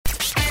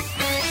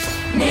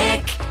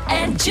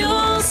and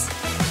Jules.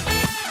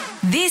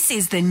 This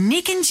is the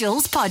Nick and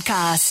Jules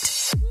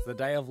podcast. The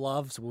day of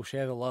love, so we'll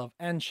share the love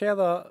and share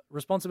the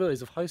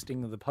responsibilities of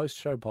hosting the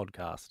post-show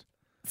podcast.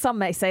 Some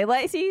may say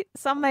lazy,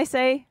 some may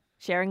say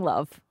sharing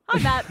love. Hi,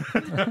 Matt.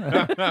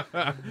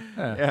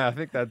 Yeah, I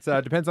think that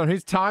depends on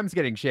whose time's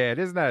getting shared,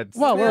 isn't it?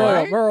 Well,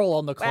 Right? we're all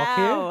on the clock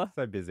Wow.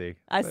 So busy.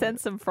 I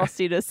sense some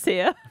frostiness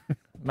here. here.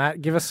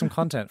 Matt, give us some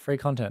content, free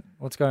content.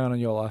 What's going on in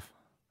your life?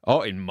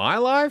 Oh, in my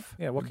life?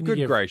 Yeah, what can Good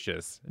you give?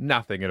 gracious.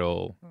 Nothing at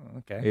all. Oh,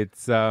 okay.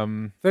 It's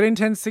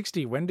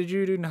 131060. When did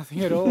you do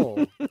nothing at all?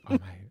 oh, mate,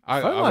 I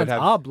Phone would lines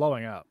have are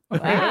blowing up.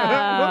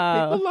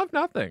 Wow. People love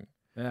nothing.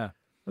 Yeah.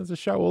 There's a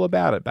show all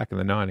about it back in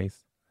the 90s.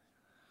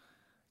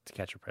 To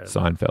catch a predator.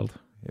 Seinfeld.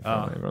 If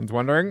Oh. everyone's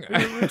wondering.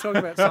 We were talking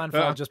about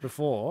Seinfeld just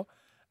before.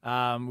 We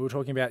were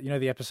talking about,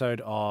 the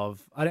episode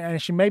of, and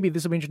actually maybe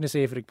this will be interesting to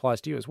see if it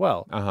applies to you as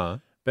well. Uh-huh.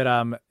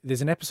 But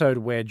there's an episode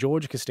where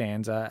George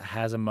Costanza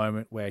has a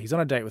moment where he's on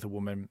a date with a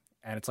woman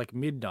and it's like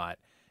midnight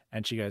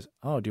and she goes,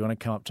 "Oh, do you want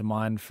to come up to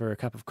mine for a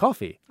cup of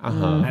coffee?"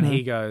 Uh-huh. And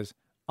he goes,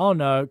 "Oh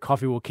no,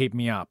 coffee will keep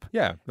me up."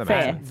 Yeah. That makes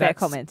Fair, sense. fair That's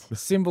comment.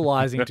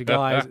 Symbolizing to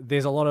guys,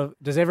 there's a lot of,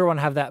 does everyone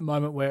have that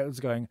moment where it's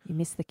going, You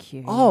missed the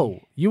cue. "Oh,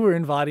 you were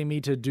inviting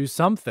me to do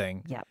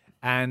something." Yep.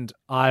 And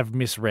I've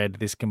misread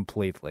this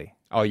completely.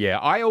 Oh, yeah.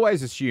 I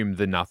always assume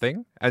the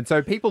nothing. And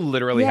so people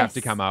literally have to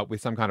Yes. come up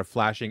with some kind of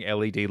flashing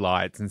LED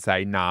lights and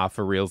say, nah,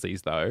 for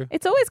realsies, though.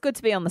 It's always good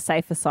to be on the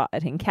safer side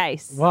in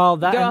case. Well,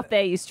 You that go and- up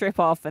there, you strip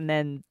off, and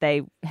then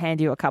they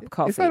hand you a cup of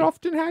coffee. Is that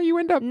often how you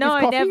end up No,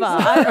 with coffees? never.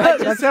 I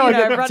just, how I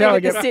get- that's running how I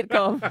with the get-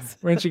 sitcoms.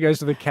 when she goes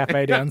to the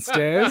cafe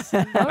downstairs.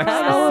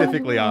 I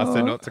specifically asked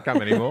her not to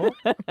come anymore.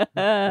 We'll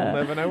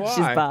never know why.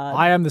 She's bad.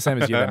 I am the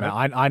same as you, though,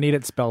 Matt. I need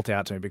it spelt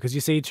out to me because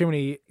you see too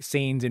many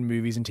scenes in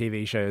movies and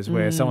TV shows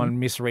where someone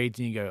misreads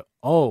and you go,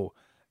 "Oh,"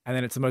 and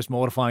then it's the most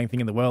mortifying thing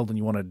in the world and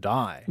you want to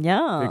die.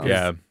 Yeah. Because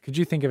Yeah. Could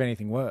you think of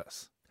anything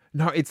worse?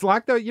 No, it's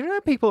like, though, you know,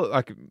 how people,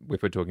 like,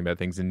 if we're talking about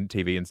things in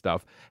TV and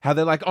stuff, how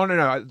they're like, "Oh,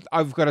 no,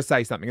 I've got to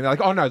say something." And they're like,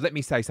 "Oh, no, let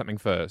me say something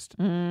first."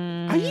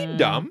 Are you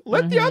dumb?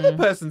 Let the other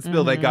person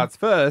spill their guts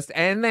first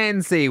and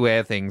then see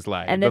where things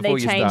lay. And then they before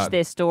you change start.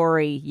 their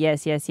story.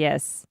 Yes, yes,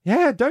 yes.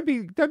 Yeah, don't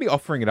be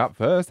offering it up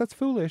first. That's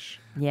foolish.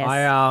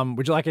 Yes.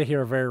 Would you like to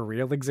hear a very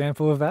real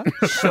example of that?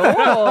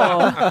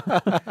 Sure.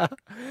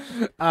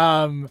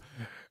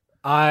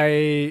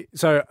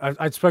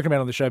 I'd spoken about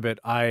it on the show, but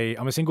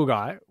I'm a single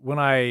guy. When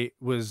I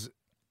was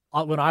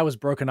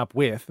broken up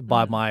with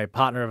by my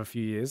partner of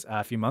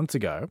a few months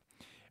ago,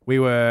 we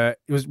were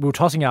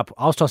tossing up.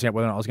 I was tossing up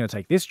whether or not I was going to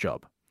take this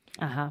job,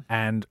 Uh-huh.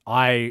 and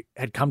I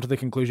had come to the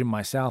conclusion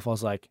myself. I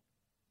was like,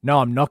 no,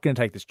 I'm not going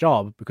to take this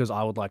job because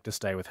I would like to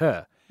stay with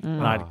her.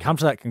 And I'd come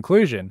to that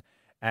conclusion.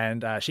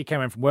 And she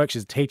came in from work.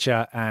 She's a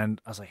teacher,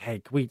 and I was like, "Hey,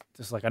 can we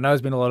just I know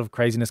there's been a lot of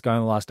craziness going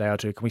on the last day or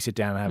two. Can we sit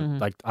down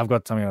and have I've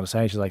got something I want to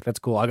say." She's like, "That's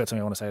cool. I got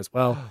something I want to say as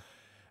well." And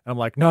I'm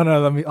like, "No,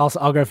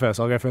 I'll go first.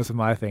 I'll go first with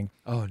my thing."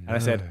 Oh, no. And I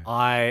said,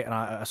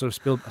 I sort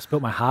of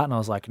spilled my heart, and I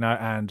was like, "No,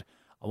 and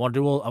I want to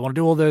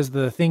do all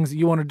the things that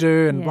you want to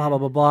do, and blah blah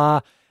blah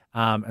blah."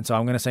 And so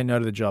I'm going to say no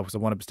to the job because I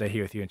want to stay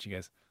here with you. And she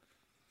goes,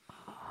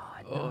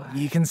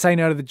 "You can say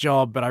no to the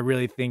job, but I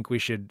really think we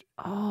should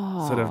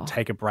sort of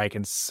take a break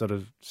and sort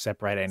of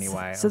separate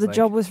anyway." So the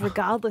job was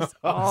regardless.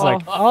 I was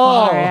like,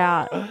 far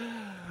out.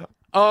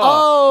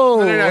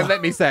 Oh. No,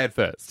 let me say it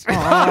first.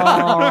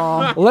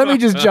 let me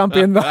just jump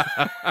in there.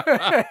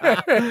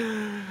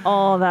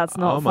 Oh, that's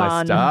not Oh, my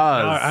fun.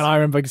 stars. And I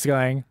remember just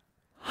going,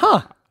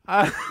 "Huh?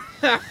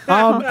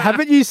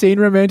 Haven't you seen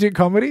romantic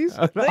comedies?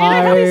 You know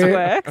how this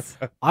works.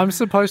 I'm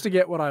supposed to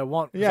get what I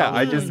want." Yeah,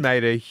 I just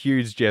made a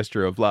huge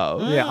gesture of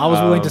love. Yeah, I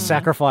was willing to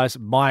sacrifice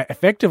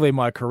effectively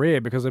my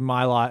career because in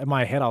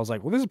my head I was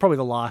like, well, this is probably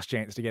the last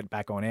chance to get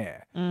back on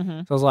air. So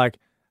I was like,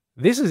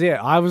 this is it.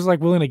 I was like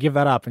willing to give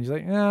that up, and she's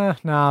like,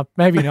 nah,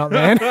 maybe not,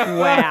 man.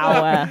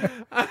 Wow.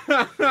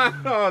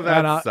 Oh,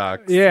 that And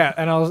sucks. Yeah,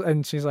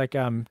 and she's like,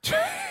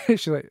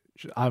 she's like,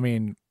 I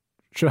mean,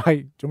 do you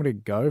want me to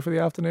go for the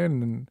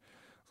afternoon? And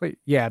it's like,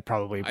 yeah,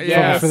 probably for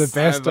the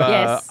best.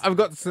 Yes. I've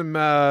got some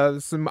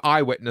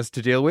eyewitness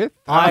to deal with.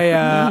 I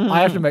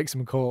have to make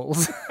some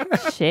calls.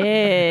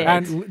 Shit.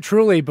 And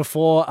truly,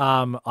 before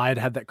I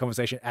had that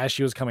conversation, as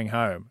she was coming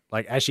home,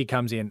 like as she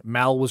comes in,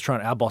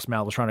 our boss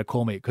Mal was trying to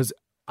call me because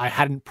I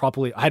hadn't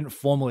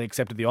formally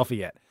accepted the offer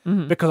yet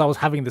because I was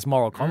having this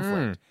moral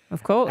conflict.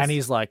 Of course. And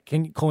he's like,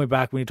 "Can you call me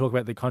back when you talk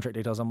about the contract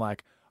details?" I'm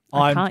like,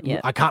 I can't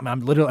yet. I can't.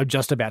 I'm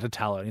just about to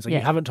tell her. And he's like, Yeah.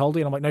 "You haven't told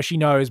her?" And I'm like, "No, she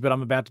knows, but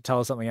I'm about to tell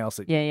her something else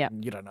that Yeah.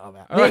 you don't know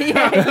about." Yeah, you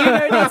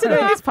don't need to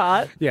know this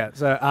part. Yeah.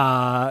 So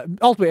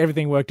ultimately,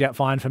 everything worked out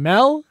fine for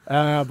Mel.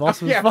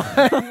 Boss was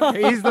fine.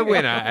 He's the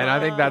winner, and I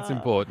think that's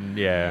important.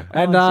 Yeah.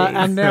 And jeez.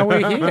 and now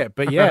we're here.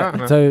 But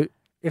yeah, so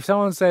if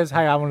someone says,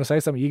 "Hey, I want to say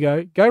something,"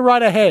 you go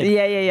right ahead.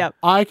 Yeah.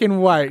 I can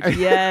wait.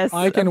 Yes.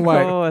 I can of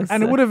wait. course.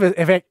 And it would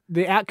have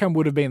the outcome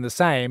would have been the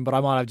same, but I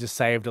might have just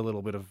saved a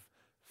little bit of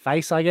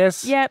face, I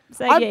guess. Yep.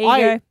 Say your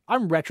ego.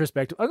 I'm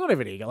retrospectively, I'm not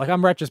even ego. Like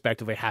I'm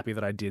retrospectively happy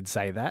that I did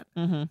say that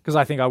because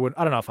I think I would.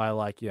 I don't know if I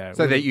like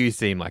So that you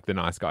seem like the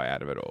nice guy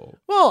out of it all.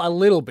 Well, a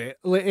little bit.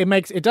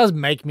 It does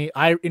make me.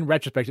 In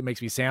retrospect, it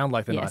makes me sound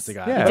like the nicer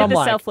guy. Yeah. You But did I'm the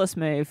like, selfless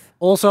move.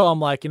 also, I'm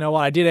like, you know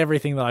what? I did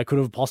everything that I could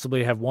have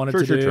possibly have wanted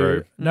to do.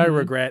 True. No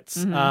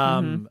regrets.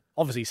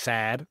 Obviously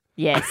sad.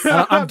 Yes.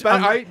 But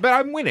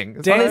I'm winning.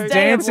 It's Dan- This like-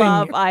 day dancing- of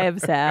love, I am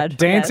sad.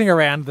 Dancing Yes.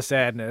 around the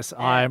sadness.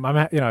 I'm.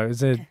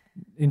 It's an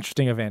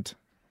interesting event.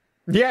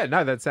 yeah,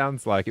 no, that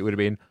sounds like it would have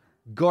been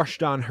gosh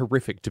darn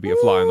horrific to be a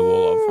fly on the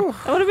wall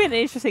of. That would have been an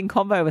interesting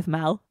combo with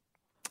Mal.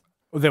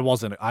 There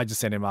wasn't. I just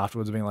sent him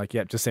afterwards, being like,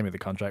 "Yep, just send me the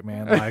contract,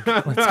 man. Like,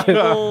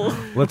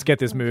 let's get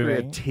this A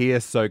moving."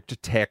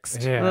 tear-soaked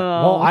text. Yeah. Oh.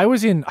 Well, I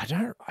was in. I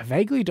don't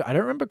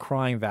remember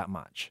crying that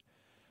much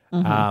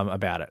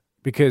about it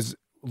because,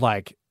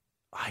 like,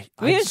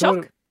 Were you in sort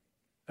shock? of-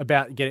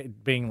 about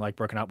being like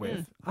broken up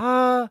with.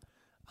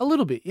 A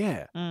little bit,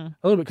 yeah, Mm.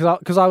 a little bit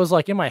because I was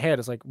like in my head,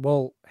 it's like,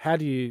 well, how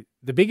do you?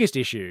 The biggest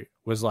issue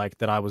was like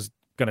that I was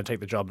going to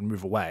take the job and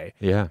move away,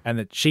 Yeah. and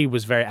that she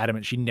was very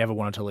adamant she never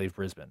wanted to leave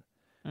Brisbane.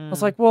 I Mm.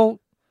 was like, well,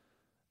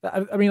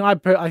 I mean, I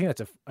think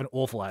that's an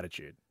awful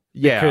attitude.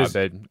 Yeah, Because-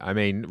 but I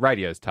mean,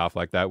 radio's tough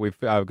like that. We've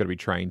got to be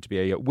trained to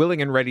be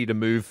willing and ready to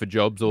move for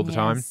jobs all the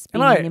time. Yes,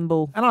 And be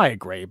nimble. And I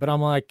agree, but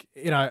I'm like,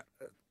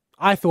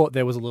 I thought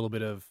there was a little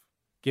bit of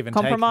give and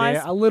Compromise?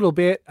 take there, a little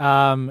bit.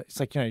 It's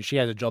like, she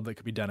has a job that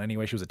could be done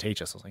anyway. She was a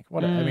teacher, so I was like,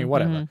 whatever. I mean,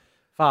 whatever.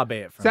 Far be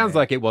it from Sounds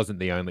there. like it wasn't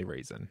the only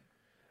reason.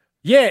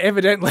 Yeah,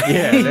 evidently.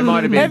 Yeah, there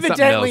might have been something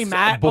evidently, else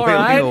Matt. All boiling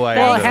right. away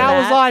Well, under how there.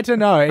 was I to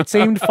know? It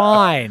seemed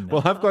fine.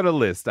 Well, I've got a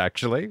list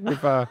actually.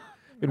 We've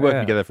been working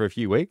Yeah. together for a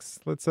few weeks.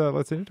 Let's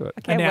into it.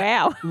 Okay, And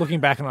now, wow.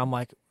 Looking back, and I'm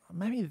like,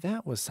 maybe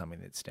that was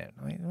something that stemmed.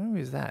 I mean, maybe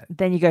is that?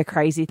 Then you go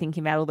crazy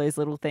thinking about all those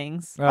little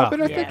things. Oh,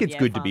 But I yeah. think it's Yeah,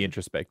 good to be fun.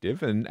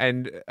 introspective and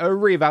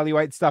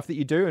reevaluate stuff that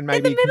you do and In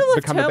maybe the middle of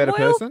become turmoil, a better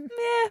person.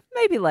 yeah,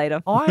 maybe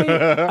later.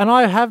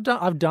 I've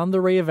done the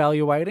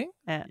reevaluating,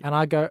 Yeah. and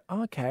I go,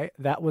 okay,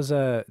 that was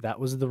the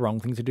wrong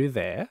thing to do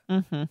there.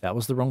 Mm-hmm. That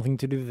was the wrong thing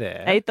to do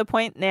there. At the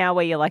point now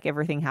where you're like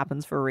everything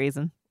happens for a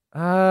reason.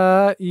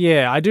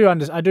 Yeah, I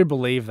do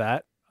believe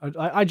that.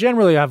 I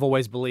generally have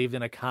always believed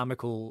in a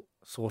karmical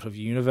sort of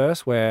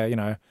universe where,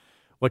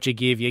 what you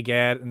give, you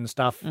get, and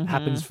stuff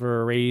happens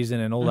for a reason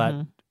and all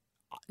that.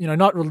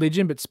 Not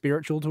religion, but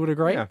spiritual to a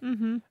degree. Yeah.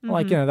 Mm-hmm.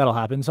 Like, that'll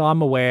happen. So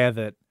I'm aware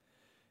that,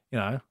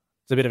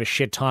 it's a bit of a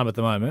shit time at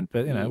the moment,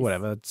 but, Yes.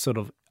 whatever. It's sort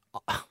of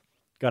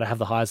got to have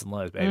the highs and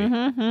lows, baby.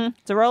 Mm-hmm.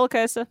 It's a roller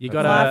coaster. You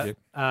Life.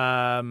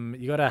 gotta,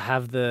 you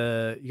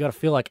gotta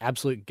feel like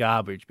absolute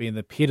garbage, be in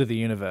the pit of the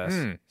universe,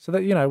 Mm. so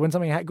that when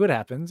something good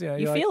happens, You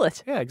you're feel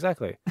it. Yeah,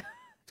 exactly.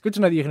 It's good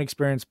to know that you can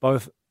experience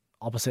both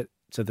opposites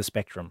of the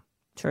spectrum.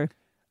 True.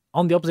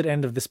 On the opposite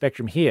end of the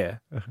spectrum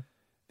here,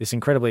 this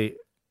incredibly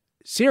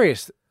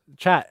serious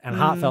chat and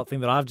heartfelt thing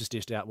that I've just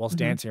dished out whilst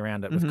dancing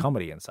around it with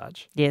comedy and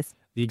such. Yes.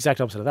 The exact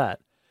opposite of that.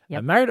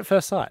 Yep. Married at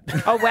First Sight.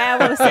 Oh, wow.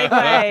 What a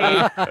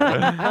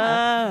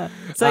segue.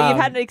 So you've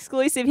had an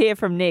exclusive here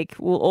from Nick.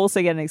 We'll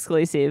also get an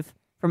exclusive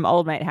from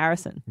old mate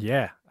Harrison.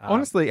 Yeah.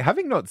 Honestly,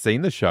 having not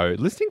seen the show,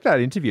 listening to that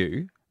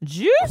interview,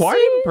 Juicy.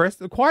 quite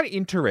impressed, quite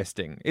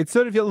interesting. It's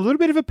sort of a little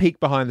bit of a peek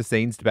behind the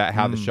scenes about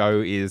how the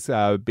show is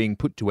being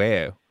put to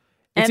air.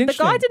 It's And the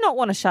guy interesting. did not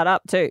want to shut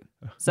up too.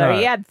 So No.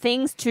 he had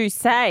things to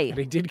say. But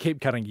he did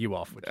keep cutting you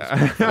off. Which is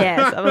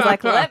Yes. I was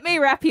like, let me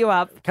wrap you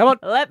up. Come on.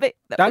 Let me.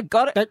 We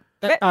got it.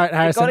 All right,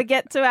 Harrison. Got to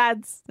get to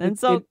ads. And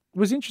so it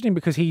was interesting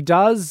because he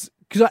does.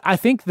 Because I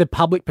think the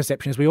public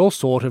perception is we all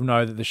sort of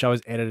know that the show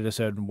is edited a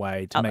certain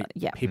way to make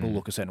yeah. people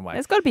look a certain way.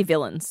 there's got to be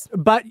villains.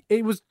 But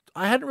it was.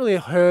 I hadn't really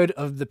heard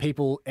of the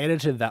people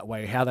edited that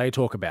way, how they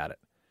talk about it.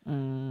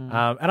 And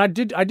I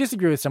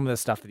disagree with some of the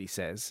stuff that he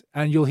says.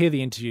 And you'll hear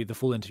the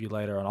full interview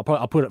later on.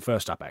 I'll put it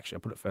first up, actually.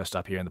 I'll put it first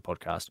up here in the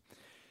podcast.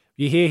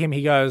 You hear him,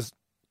 he goes,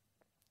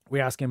 we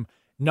ask him,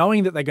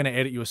 knowing that they're going to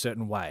edit you a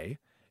certain way,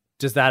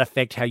 does that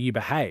affect how you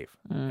behave?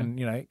 And,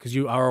 because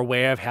you are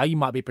aware of how you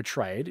might be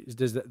portrayed.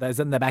 Is that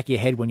in the back of your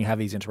head when you have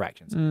these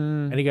interactions?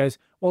 And he goes,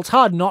 well, it's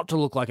hard not to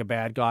look like a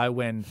bad guy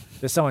when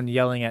there's someone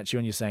yelling at you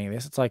and you're saying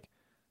this. It's like,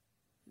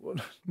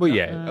 Well,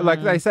 yeah,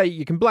 like they say,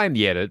 you can blame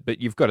the edit,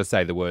 but you've got to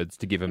say the words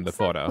to give them the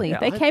fodder. Exactly. Yeah,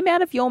 They came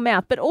out of your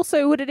mouth. But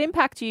also, would it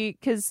impact you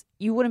because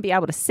you wouldn't be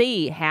able to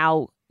see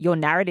how your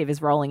narrative is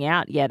rolling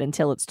out yet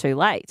until it's too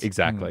late?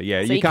 Exactly.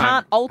 Yeah, So you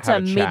can't alter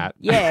have a mid. chat.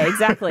 Yeah,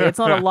 exactly. It's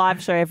not a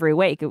live show every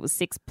week. It was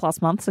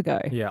 6+ months ago.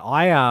 yeah,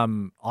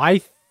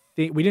 I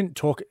think we didn't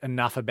talk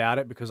enough about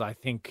it because I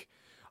don't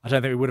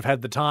think we would have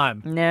had the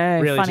time No,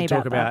 really funny to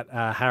talk about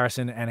about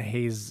Harrison and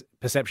his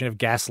perception of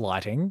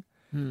gaslighting.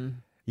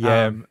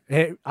 Yeah.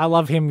 I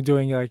love him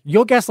doing like,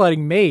 you're gaslighting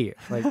me.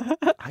 Like,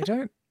 I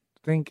don't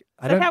think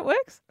Is that how it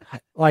works?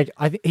 like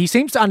he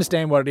seems to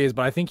understand what it is,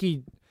 but I think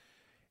he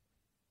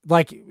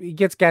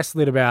gets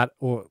gaslit about,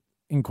 or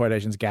in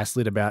quotations,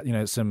 gaslit about,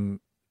 some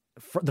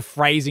the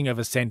phrasing of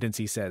a sentence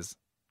he says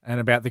and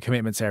about the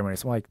commitment ceremony.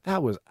 So I'm like,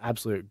 that was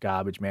absolute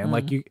garbage, man.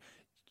 Like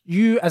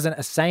you as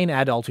a sane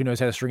adult who knows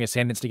how to string a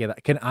sentence together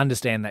can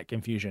understand that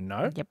confusion.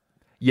 No, Yep.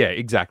 Yeah,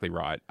 exactly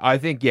right. I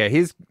think,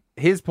 his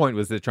point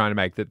was they're trying to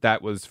make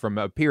that was from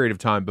a period of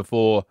time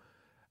before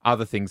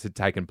other things had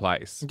taken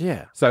place.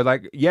 Yeah. So,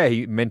 like, yeah,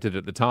 he meant it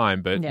at the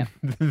time, but Yeah.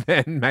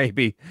 then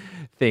maybe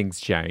things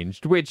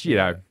changed, which, you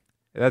know,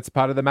 that's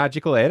part of the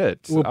magical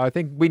edit. Well- I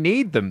think we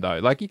need them, though.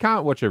 Like, you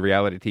can't watch a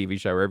reality TV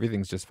show where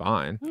everything's just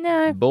fine.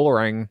 No.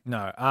 Boring.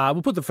 No.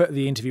 We'll put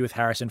the interview with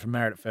Harrison from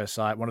Married at First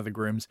Sight, one of the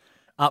grooms,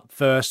 up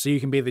first so you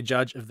can be the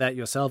judge of that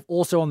yourself.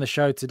 Also on the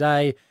show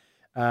today,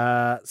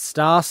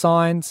 star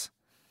signs.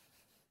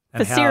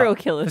 and For serial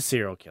killers. For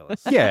serial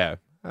killers. Yeah.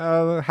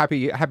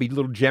 Happy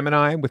little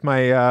Gemini with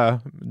my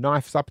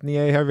knives up in the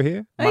air over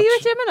here. Are you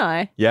a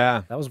Gemini?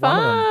 Yeah. That was one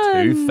of them.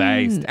 Fun.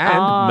 Two-faced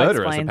and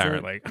murderous, explains it.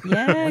 apparently.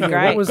 Yeah, Yeah,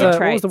 great. what was Good the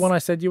traits. one I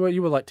said you were?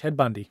 You were like Ted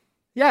Bundy.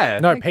 Yeah.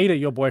 No, like- Peter,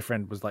 your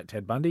boyfriend was like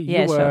Ted Bundy.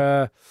 Yeah, You sure.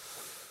 were.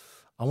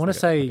 I want to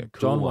say like a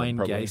cool John one, Wayne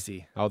probably.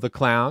 Gacy. Oh, the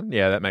clown.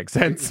 Yeah, that makes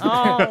sense.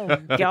 Oh,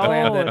 The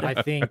clown that God.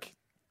 I think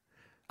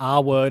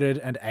R-worded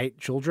and ate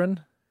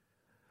children.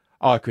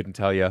 Oh, I couldn't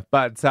tell you,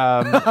 but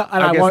I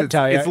guess won't it's,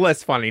 tell you. It's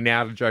less funny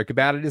now to joke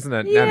about it, isn't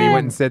it? Now that Yeah. you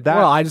went and said that.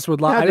 Well, I just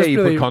would like. How I dare just you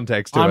really, put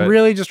context to I'm it?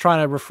 really just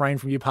trying to refrain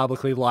from you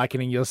publicly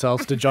likening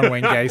yourselves to John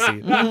Wayne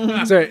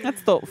Gacy. So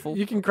That's thoughtful.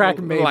 you can crack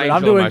me, Little but angel I'm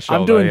on my doing. I'm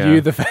shoulder, doing yeah. you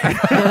the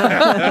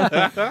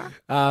favor.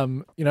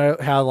 You know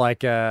how like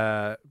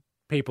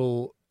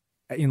people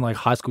in like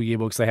high school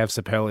yearbooks they have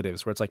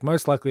superlatives where it's like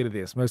most likely to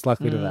this, most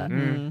likely to that.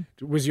 Mm.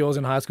 Was yours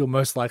in high school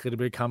most likely to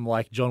become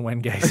like John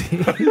Wayne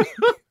Gacy?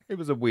 It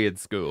was a weird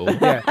school.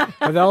 Yeah,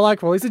 but they're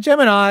like, well, he's a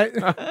Gemini.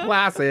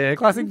 Classic.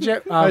 Classic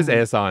Those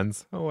air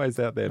signs always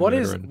out there. What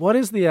is murdering. what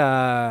is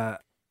the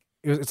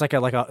it's like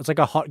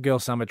a hot girl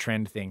summer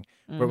trend thing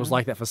where it was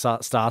like that for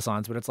star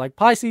signs, but it's like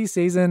Pisces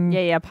season.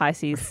 Yeah,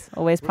 Pisces.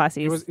 Always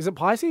Pisces. Is it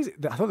Pisces?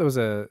 I thought there's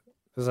a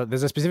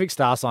specific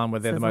star sign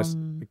where they're the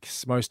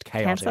most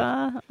chaotic.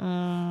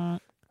 Cancer.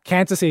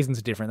 Cancer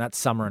season's different. That's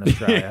summer in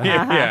Australia.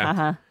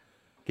 Yeah.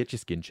 Get your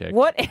skin checked.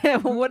 What is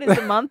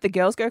the month the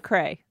girls go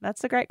cray?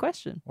 That's a great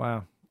question.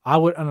 Wow. I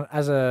would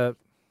as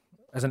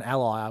an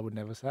ally, I would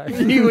never say.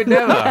 You would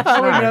never. I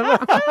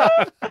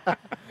would never.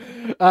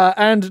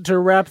 And to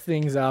wrap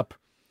things up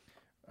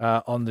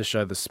on the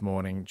show this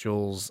morning,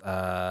 Jules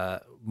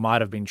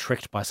might have been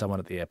tricked by someone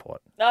at the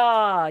airport.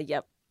 Ah,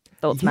 yep.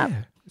 Thoughts, Matt.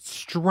 Yeah.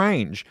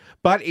 Strange.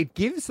 But it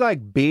gives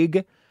like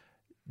big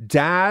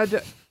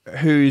dad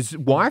whose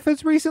wife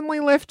has recently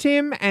left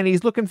him and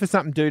he's looking for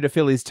something to do to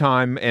fill his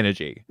time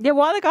energy. Yeah,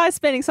 why are the guys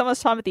spending so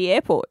much time at the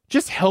airport?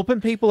 Just helping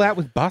people out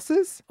with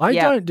buses? I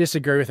Yeah. don't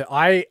disagree with it.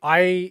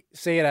 I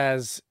see it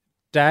as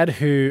dad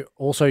who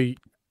also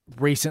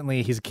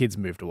recently his kids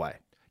moved away.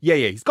 Yeah,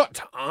 he's got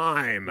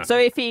time. So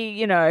if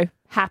he,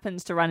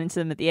 happens to run into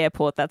them at the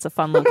airport, that's a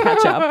fun little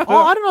catch up. Oh,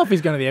 I don't know if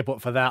he's going to the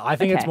airport for that. I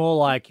think it's Okay. more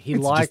like he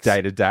It's likes. just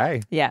day to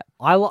day. Yeah.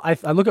 I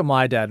look at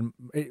my dad.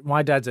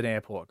 My dad's an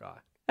airport guy.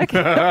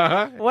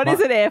 What is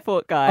an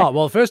airport guy? Oh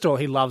well, first of all,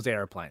 he loves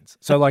airplanes.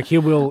 So like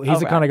he's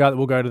the kind of guy that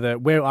will go to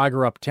where I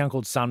grew up, a town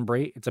called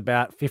Sunbury. It's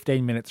about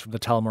 15 minutes from the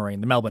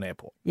Tullamarine, the Melbourne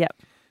airport.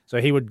 Yep. So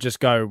he would just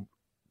go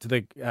to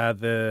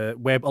the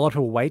where a lot of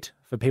people wait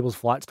for people's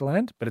flights to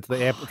land, but it's the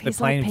the He's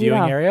plane like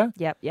viewing Peter. area.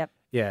 Yep.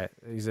 Yeah,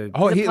 he's a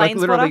Oh, He's a he like plane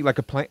literally spotter? like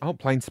a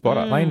plane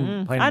spotter.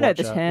 plane I know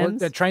the watcher.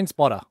 terms. The train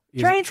spotter.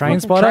 He's Train a train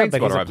spotter. spotter, Train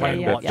but he's spotter, a I've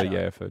plane heard, watcher.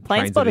 but for Plane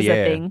trains of spotter's the a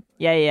air. thing.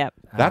 Yeah.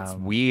 That's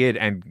weird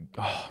and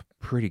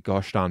pretty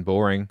gosh darn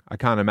boring. I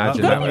can't imagine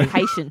You that. gotta would- be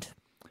patient.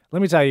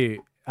 Let me tell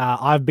you,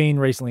 I've been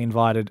recently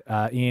invited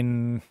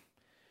in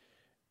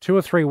 2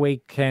 or 3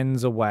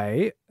 weekends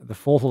away, the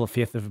 4th or the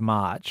 5th of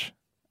March,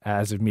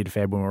 as of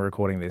mid-Feb when we're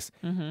recording this.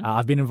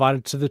 I've been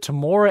invited to the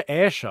Tamora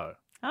Air Show,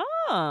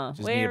 Oh, which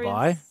is where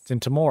nearby. is- It's in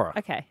Tamora.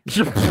 Okay.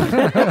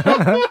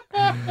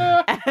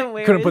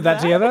 Couldn't put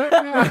that together.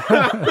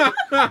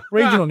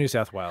 Regional New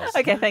South Wales.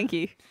 Okay, thank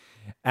you.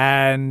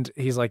 And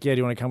he's like, "Yeah, do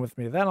you want to come with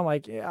me to that?" I'm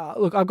like, "Yeah,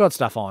 look, I've got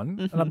stuff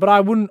on, but I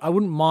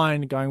wouldn't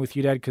mind going with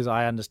you, Dad, because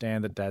I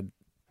understand that Dad,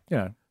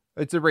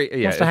 It's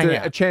Wants to hang a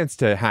out. chance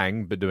to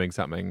hang, but doing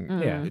something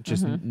Yeah.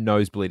 just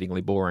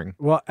nosebleedingly boring.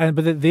 Well,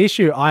 but the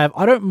issue I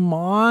don't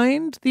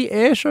mind the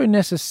air show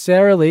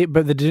necessarily,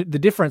 but the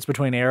difference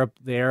between the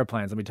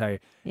airplanes, let me tell you,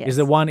 Yes.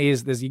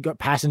 is you got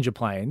passenger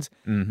planes.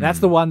 Mm-hmm. That's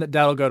the one that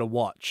Dad will go to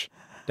watch.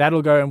 Dad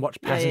will go and watch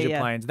Yeah, passenger yeah.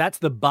 planes. That's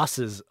the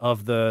buses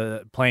of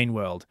the plane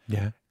world.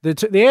 Yeah.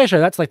 The air show,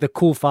 that's like the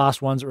cool,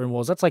 fast ones that are in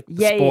walls. That's like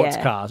the Yeah, sports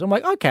yeah. cars. I'm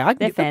like, okay, They're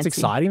that's fancy.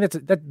 exciting.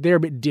 They're a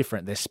bit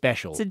different. They're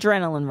special. It's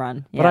adrenaline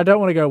run. But I don't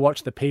want to go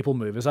watch the people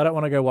movers. I don't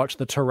want to go watch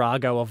the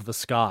Tarago of the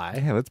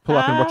sky. Yeah, let's pull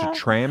up and watch a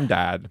tram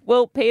dad.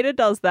 Well, Peter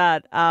does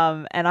that,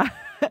 and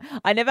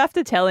I never have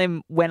to tell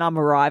him when I'm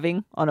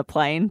arriving on a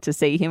plane to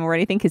see him or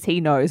anything because he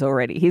knows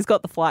already. He's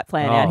got the flight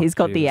plan Oh, out. He's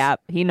got the Jesus.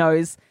 app. He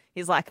knows.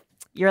 He's like,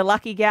 "You're a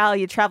lucky gal.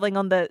 You're traveling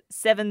on the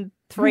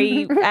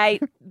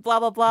 738 blah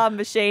blah blah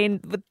machine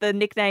with the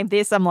nickname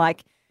this." I'm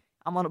like,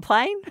 I'm on a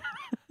plane.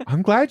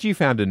 I'm glad you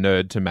found a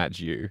nerd to match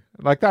you.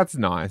 Like, that's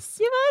nice.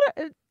 Yeah,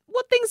 but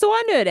what things do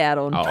I nerd out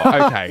on?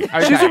 Oh, okay.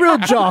 She's a real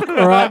jock,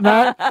 all right,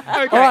 Matt?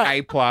 Okay, All right.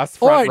 A plus,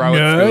 All front right, row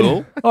at nerd.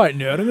 school. All right,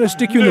 nerd. I'm going to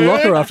stick you in the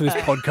locker after this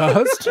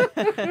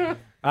podcast.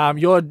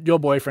 Your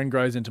boyfriend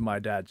grows into my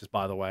dad, just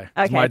by the way.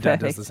 'Cause Okay, my dad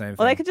perfect. does the same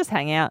Well, they thing. could just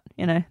hang out.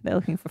 They're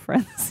looking for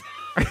friends.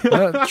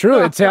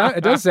 True.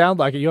 It does sound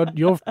like it.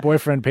 Your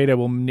boyfriend Peter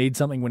will need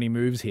something when he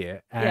moves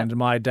here, and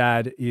my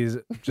dad is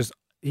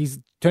he's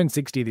turned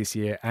 60 this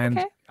year, and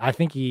Okay. I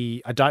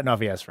don't know if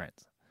he has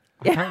friends.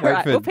 Yeah, can't wait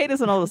right. for- Well,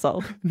 Peter's an older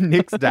soul.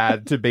 Nick's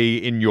dad to be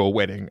in your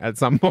wedding at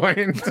some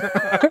point.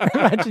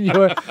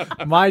 Imagine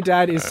my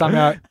dad is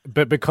somehow,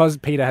 but because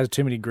Peter has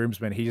too many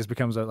groomsmen, he just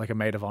becomes like a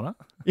maid of honor.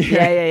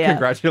 Yeah.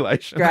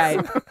 Congratulations.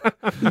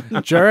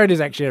 Great. Jared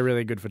is actually a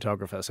really good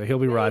photographer, so he'll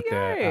be right you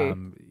there.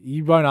 go.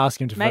 You won't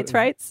ask him to. Mates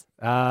rates.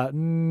 He'll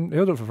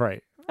do it for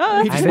free.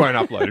 Oh, He just won't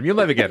upload them. You'll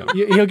never get them.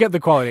 He'll get the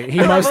quality. He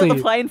I love all mostly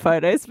the plane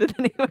photos, but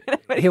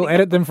then he'll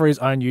edit them for his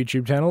own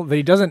YouTube channel that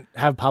he doesn't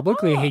have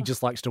publicly. He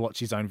just likes to watch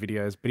his own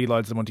videos, but he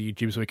loads them onto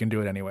YouTube so he can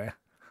do it anywhere.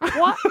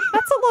 What?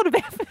 That's a lot of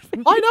effort.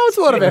 I know it's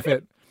a lot of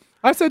effort.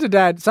 I said to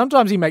Dad,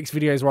 sometimes he makes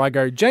videos where I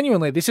go,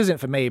 genuinely, this isn't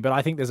for me, but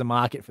I think there's a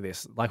market for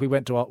this. Like we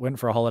went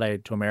for a holiday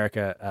to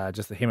America,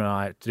 just him and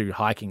I, to do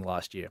hiking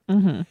last year,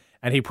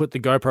 and he put the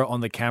GoPro on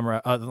the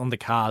camera on the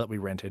car that we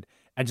rented,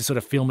 and just sort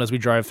of filmed as we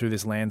drove through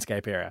this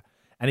landscape area.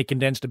 And he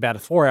condensed about a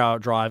 4-hour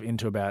drive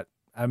into about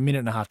a minute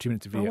and a half, 2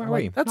 minutes of video. wow, I'm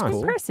like, wait. that's Nice.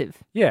 cool.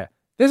 Impressive. Yeah.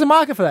 There's a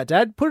market for that,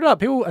 Dad. Put it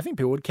up. I think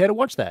people would care to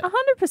watch that.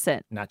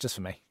 100%. Not just for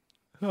me.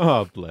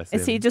 Oh, bless him.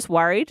 Is he just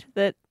worried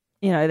that,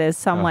 there's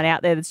someone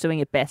out there that's doing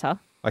it better?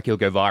 Like he'll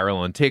go viral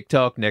on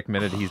TikTok. Next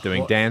minute he's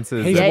doing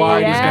dances. He's Yeah,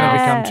 worried he's going to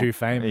yeah. become too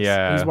famous.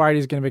 Yeah. He's worried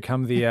he's going to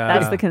become the...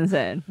 That's the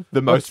concern.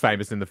 The most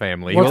famous in the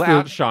family. what's He'll the-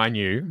 outshine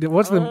you.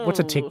 What's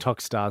a TikTok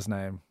star's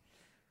name?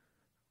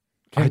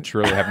 I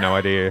truly have no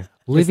idea.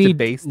 Livy Mr.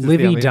 Beast is the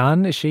Livy only-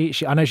 Dunn, is she?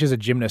 I know she's a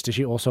gymnast. Is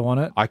she also on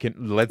it? I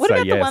can let's What say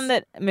about yes. the one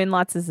that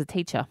moonlights as a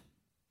teacher?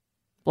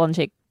 Blonde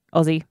chick,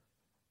 Aussie.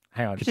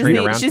 Hang on, She's, just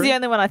Katrina the, Roundtree? she's the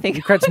only one I think.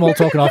 you create small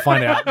talk and I'll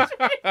find out.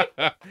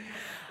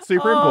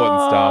 Super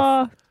important stuff.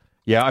 Oh,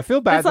 Yeah, I feel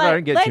bad It's that I like,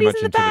 don't get too ladies much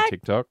in the into back. the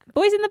TikTok.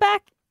 Boys in the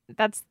back.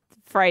 That's the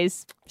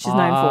phrase she's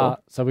known for.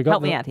 So we got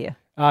Help me out here.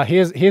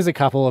 Here's a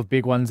couple of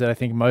big ones that I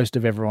think most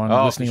of everyone Oh,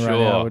 for listening right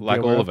now sure. would be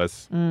Like aware all of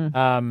us.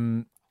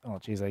 Oh,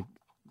 geez, I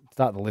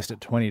start the list at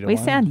 20 to We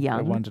 1. sound Or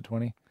young. 1 to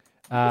 20.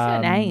 What's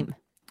her name?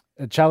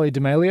 Charlie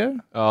D'Amelio,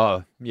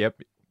 Oh,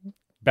 yep.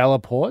 Bella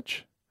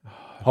Porch,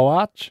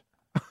 Porch,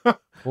 I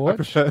Porch,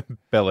 prefer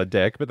Bella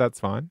Deck, but that's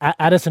fine.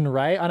 Addison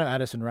Ray. I know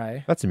Addison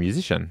Ray. That's a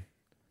musician.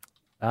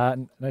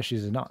 No,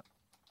 she's not.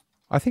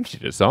 I think she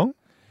did a song.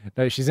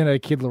 No, she's in a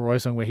Kid Leroy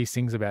song where he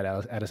sings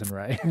about Addison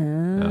Ray.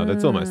 No,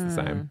 that's almost the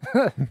same.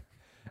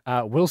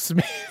 Will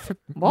Smith.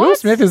 What? Will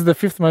Smith is the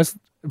 5th most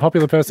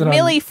popular person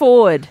Millie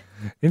Ford.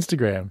 on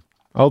Instagram.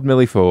 Old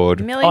Millie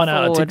Ford. Millie Oh,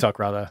 no, Ford. TikTok,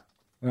 rather.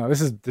 No,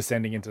 this is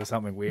descending into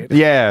something weird.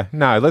 Yeah,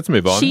 no, let's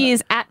move on. She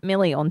is at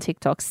Millie on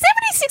TikTok.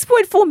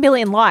 76.4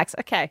 million likes.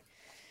 Okay.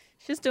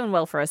 She's doing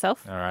well for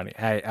herself. All righty.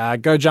 Hey,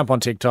 go jump on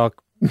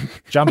TikTok.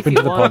 Jump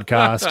into the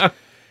podcast.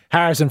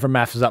 Harrison from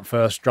Maths is up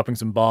first, dropping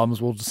some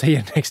bombs. We'll see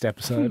you next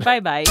episode. Bye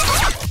bye.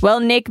 Well,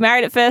 Nick,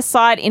 Married at First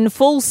Sight in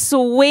full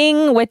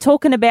swing. We're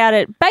talking about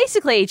it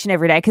basically each and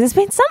every day because there's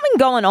been something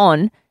going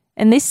on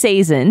in this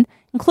season,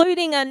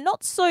 including a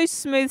not so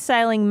smooth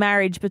sailing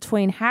marriage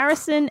between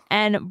Harrison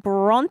and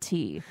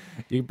Bronte.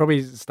 You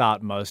probably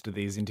start most of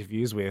these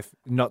interviews with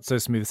not so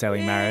smooth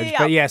sailing marriage. Yeah.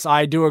 But yes,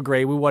 I do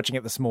agree. We're watching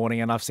it this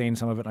morning and I've seen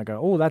some of it and I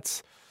go,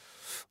 that's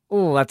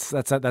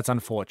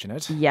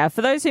unfortunate. Yeah,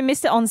 for those who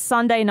missed it on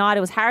Sunday night,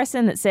 it was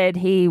Harrison that said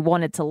he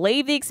wanted to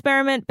leave the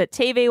experiment, but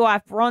TV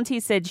wife Bronte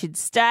said she'd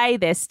stay.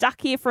 They're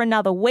stuck here for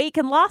another week.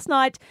 And last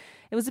night,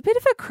 it was a bit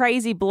of a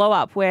crazy blow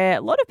up where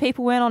a lot of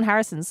people weren't on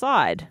Harrison's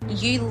side.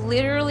 You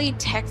literally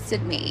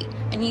texted me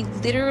and you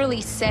literally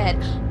said,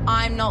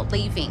 I'm not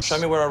leaving. Show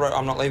me where I wrote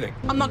I'm not leaving.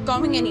 I'm not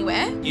going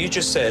anywhere. You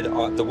just said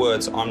the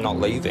words I'm not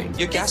leaving.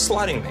 You're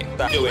gaslighting me.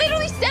 I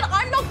literally said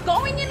I'm not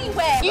going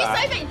anywhere. You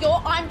say that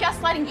I'm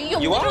gaslighting you.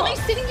 You're You literally are.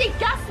 sitting here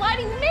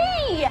gaslighting me.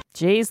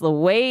 Jeez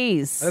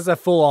Louise. That's a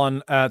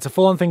full-on, it's a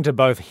full-on thing to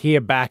both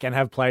hear back and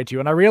have played to you.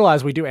 And I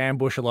realize we do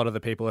ambush a lot of the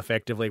people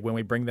effectively when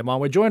we bring them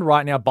on. We're joined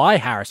right now by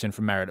Harrison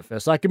from Married at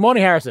First Sight. Good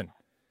morning, Harrison.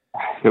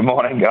 Good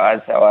morning, guys.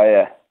 How are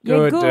you?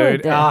 Yeah,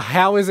 dude.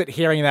 How is it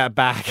hearing that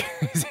back?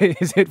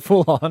 Is it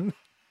full on?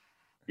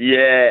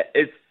 Yeah,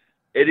 it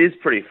is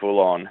pretty full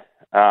on.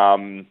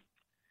 The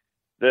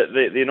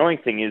annoying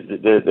thing is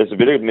that there's a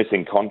bit of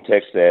missing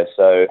context there.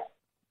 So,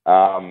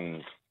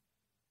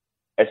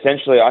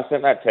 essentially, I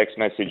sent that text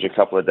message a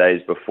couple of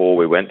days before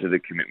we went to the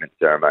commitment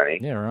ceremony.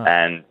 Yeah, right.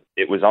 And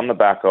it was on the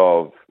back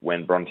of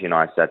when Bronte and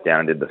I sat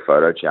down and did the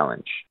photo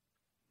challenge.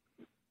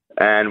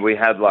 And we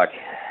had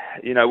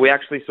we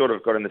actually sort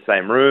of got in the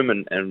same room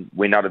and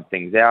we nutted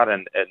things out.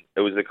 And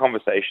it was a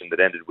conversation that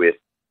ended with,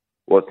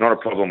 well, it's not a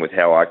problem with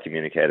how I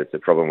communicate, it's a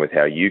problem with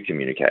how you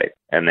communicate.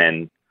 And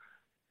then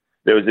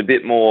there was a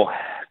bit more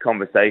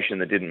conversation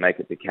that didn't make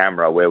it to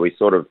camera where we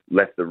sort of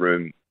left the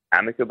room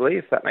amicably,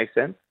 if that makes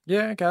sense.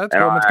 Yeah, okay, that's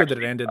And cool. I It's good that it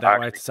actually- ended I that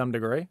way actually- to some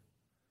degree.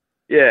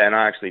 Yeah, and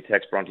I actually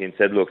texted Bronte and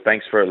said, look,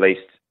 thanks for at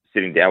least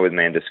sitting down with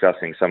me and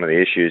discussing some of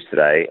the issues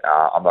today.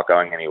 I'm not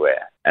going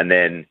anywhere. And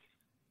then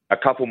a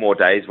couple more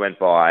days went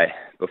by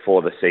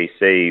before the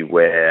CC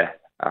where,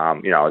 I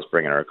was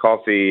bringing her a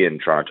coffee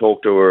and trying to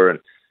talk to her, and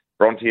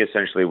Bronte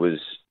essentially was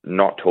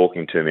not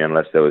talking to me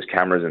unless there was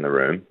cameras in the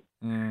room.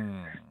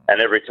 And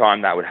every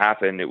time that would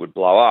happen, it would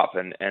blow up.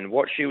 And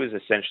what she was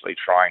essentially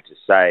trying to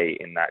say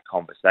in that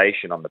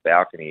conversation on the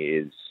balcony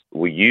is,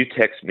 well, you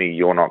text me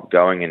you're not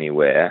going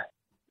anywhere,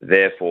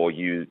 therefore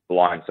you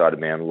blindsided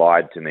me and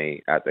lied to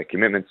me at the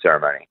commitment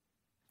ceremony.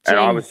 And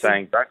I was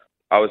saying,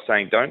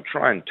 don't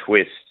try and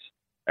twist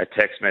a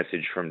text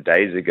message from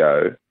days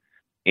ago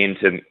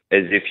into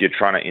as if you're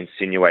trying to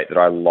insinuate that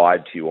I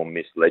lied to you or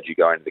misled you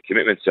going to the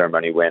commitment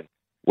ceremony, when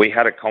we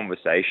had a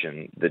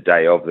conversation the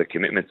day of the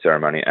commitment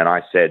ceremony and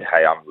I said,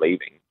 hey, I'm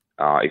leaving.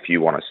 If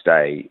you want to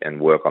stay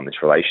and work on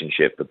this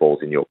relationship, the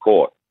ball's in your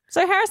court.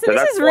 So Harrison,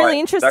 this is really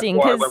interesting.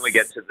 That's why when we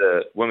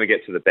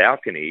get to the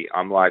balcony,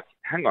 I'm like,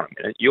 hang on a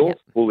minute, you're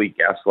fully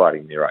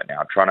gaslighting me right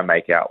now, trying to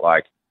make out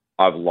like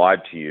I've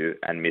lied to you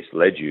and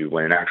misled you,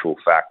 when in actual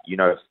fact, you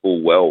know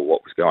full well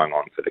what was going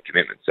on for the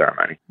commitment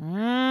ceremony.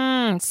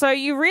 So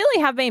you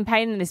really have been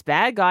painted this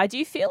bad guy. Do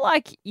you feel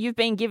like you've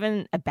been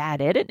given a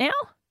bad edit now?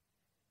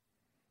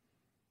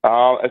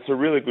 It's a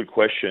really good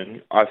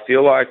question. I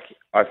feel like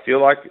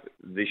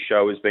this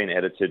show has been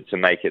edited to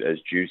make it as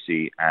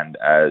juicy and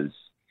as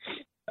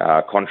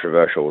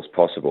controversial as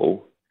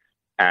possible,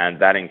 and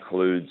that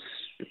includes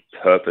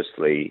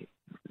purposely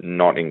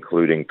not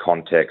including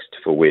context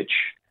for which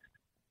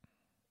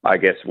I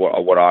guess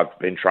what I've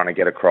been trying to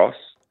get across.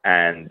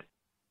 And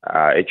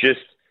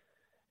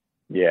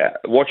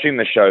watching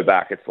the show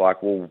back, it's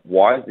like, well,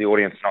 why is the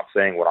audience not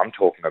seeing what I'm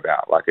talking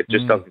about? Like, it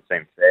just doesn't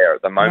seem fair.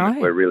 At the moment,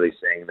 we're really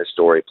seeing the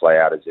story play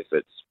out as if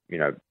it's,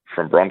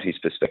 from Bronte's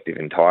perspective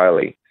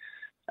entirely.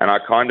 And I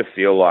kind of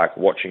feel like,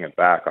 watching it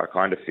back,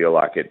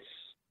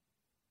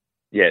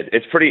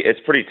 it's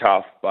pretty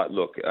tough. But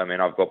look, I mean,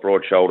 I've got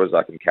broad shoulders.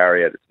 I can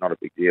carry it. It's not a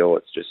big deal.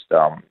 It's just,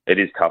 it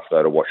is tough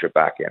though to watch it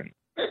back and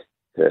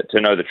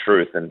to know the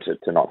truth and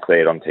to not see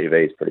it on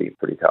TV is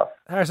pretty tough.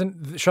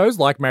 Harrison, shows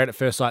like Married at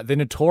First Sight, they're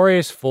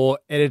notorious for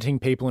editing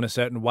people in a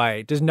certain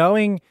way. Does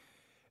knowing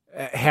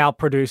how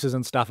producers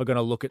and stuff are going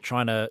to look at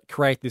trying to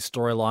create this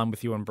storyline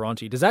with you and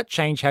Bronte, does that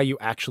change how you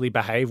actually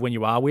behave when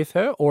you are with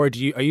her? Or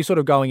are you sort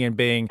of going in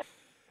being,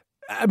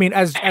 I mean,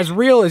 as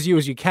real as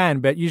you can,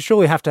 but you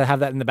surely have to have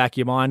that in the back of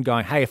your mind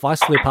going, hey, if I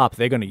slip up,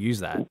 they're going to use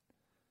that.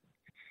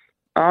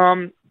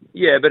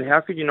 Yeah, but how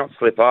could you not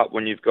slip up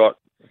when you've got,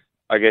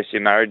 I guess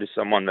you're married to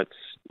someone that's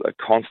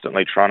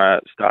constantly trying to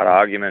start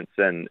arguments,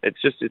 and it's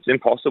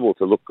impossible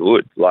to look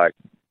good. Like,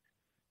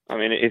 I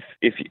mean,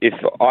 if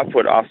I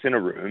put us in a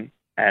room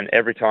and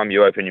every time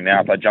you open your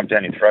mouth, I jump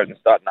down your throat and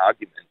start an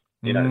argument,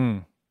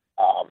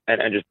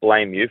 and just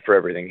blame you for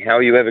everything, how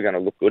are you ever going to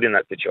look good in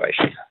that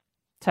situation?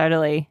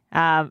 Totally.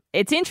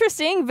 It's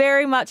interesting.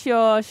 Very much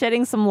you're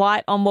shedding some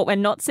light on what we're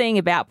not seeing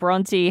about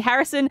Bronte.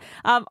 Harrison,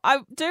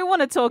 I do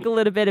want to talk a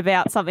little bit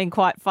about something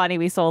quite funny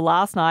we saw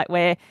last night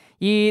where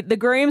the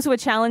grooms were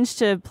challenged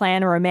to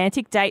plan a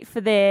romantic date for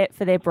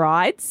their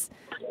brides.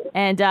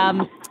 And,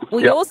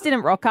 yours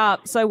didn't rock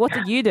up. So what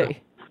did you do?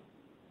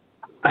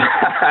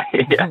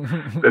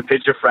 The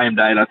picture frame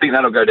date. I think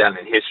that'll go down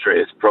in history.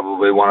 It's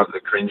probably one of the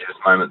cringiest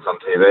moments on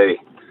TV.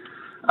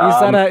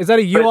 Is that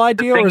a you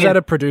idea or is that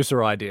a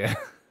producer idea?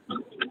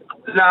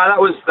 No, that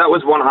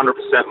was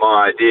 100%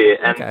 my idea,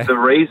 and the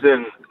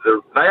reason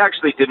they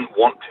actually didn't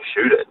want to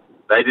shoot it.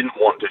 They didn't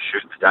want to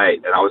shoot the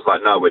date, and I was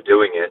like, no, we're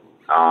doing it.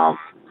 And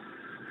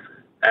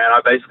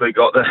I basically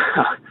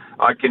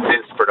I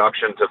convinced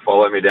production to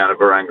follow me down to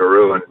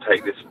Barangaroo and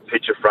take this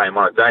picture frame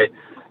on a date.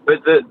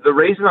 But the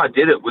reason I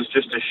did it was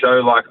just to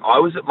show, like, I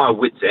was at my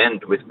wit's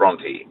end with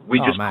Bronte.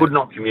 We could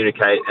not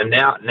communicate, and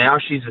now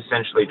she's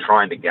essentially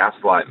trying to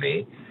gaslight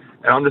me.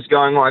 And I'm just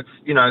going, like,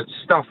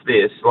 stuff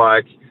this.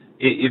 Like,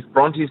 if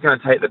Bronte's going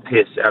to take the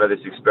piss out of this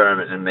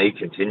experiment and me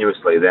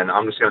continuously, then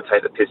I'm just going to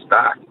take the piss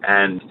back,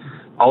 and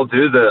I'll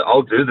do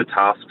the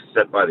tasks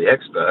set by the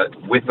expert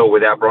with or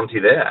without Bronte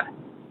there,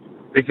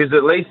 because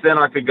at least then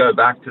I could go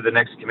back to the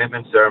next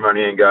commitment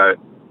ceremony and go,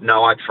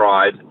 no, I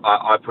tried.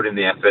 I put in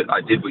the effort.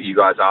 I did what you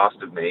guys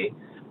asked of me,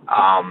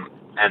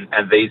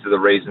 and these are the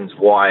reasons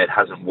why it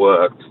hasn't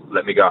worked.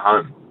 Let me go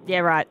home. Yeah,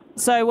 right.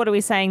 So what are we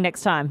saying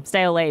next time?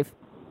 Stay or leave?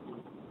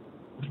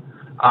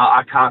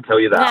 I can't tell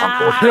you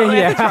that, unfortunately.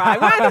 We're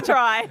going to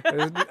try.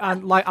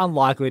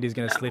 Unlikely it is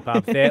going to slip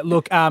up there.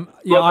 Look, I'll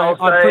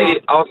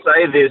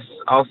say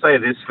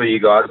this for you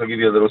guys. I'll give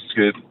you a little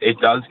scoop. It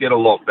does get a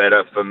lot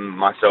better for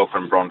myself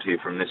and Bronte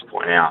from this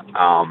point out.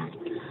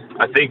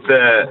 I think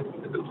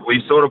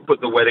we sort of put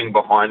the wedding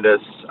behind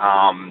us.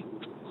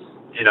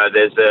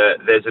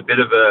 There's a bit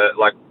of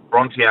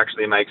Bronte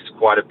actually makes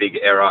quite a big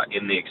error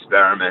in the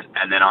experiment,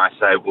 and then I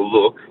say, well,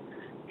 look,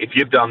 if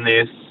you've done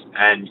this,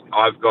 and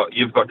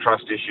you've got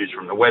trust issues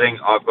from the wedding,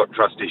 I've got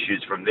trust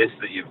issues from this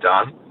that you've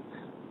done.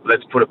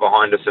 Let's put it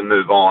behind us and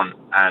move on.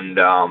 And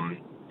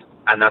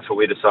that's what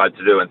we decide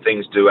to do. And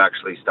things do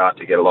actually start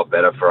to get a lot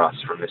better for us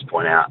from this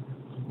point out.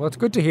 Well, it's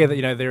good to hear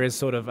that, there is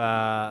sort of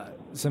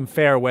some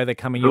fairer weather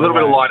coming A your little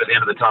bit of way. light at the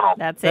end of the tunnel.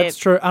 That's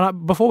true.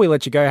 And before we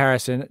let you go,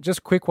 Harrison, just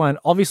a quick one.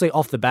 Obviously,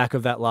 off the back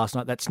of that last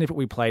night, that snippet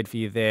we played for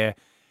you there,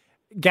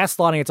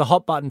 gaslighting, it's a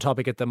hot button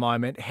topic at the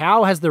moment.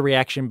 How has the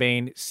reaction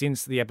been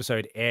since the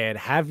episode aired?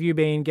 Have you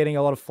been getting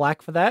a lot of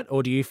flack for that?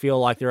 Or do you feel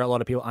like there are a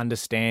lot of people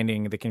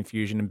understanding the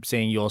confusion and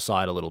seeing your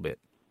side a little bit?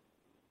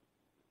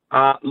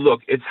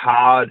 Look, it's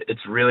hard.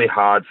 It's really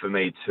hard for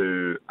me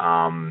to.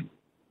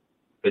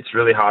 It's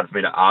really hard for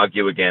me to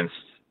argue against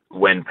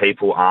when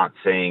people aren't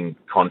seeing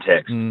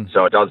context.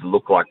 So it does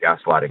look like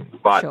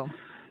gaslighting. But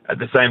at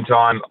the same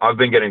time, I've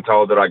been getting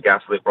told that I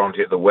gaslit Bronte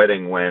at the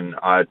wedding when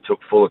I took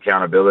full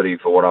accountability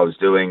for what I was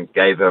doing,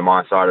 gave her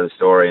my side of the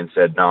story, and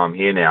said, "No, I'm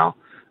here now."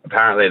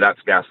 Apparently, that's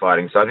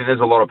gaslighting. So I think there's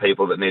a lot of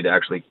people that need to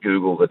actually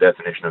Google the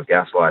definition of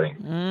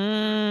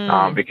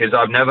gaslighting, because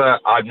I've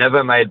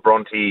never made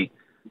Bronte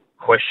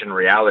question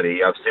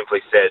reality. I've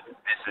simply said,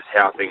 "This is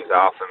how things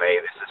are for me.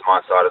 This is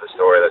my side of the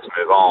story. Let's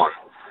move on."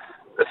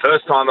 The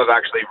first time I've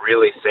actually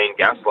really seen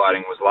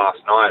gaslighting was last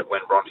night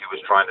when Bronte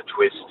was trying to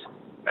twist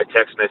a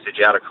text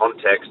message out of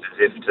context as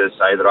if to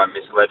say that I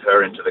misled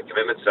her into the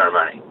commitment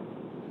ceremony.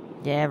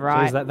 Yeah,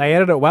 right. Jeez, they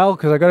edited it well,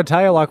 because I got to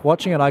tell you, like,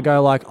 watching it, I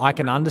go, like, I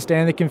can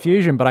understand the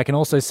confusion, but I can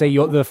also see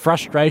the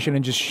frustration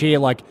and just sheer,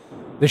 like,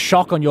 the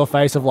shock on your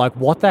face of, like,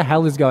 what the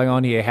hell is going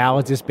on here? How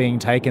is this being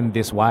taken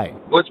this way?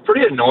 Well, it's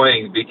pretty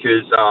annoying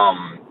because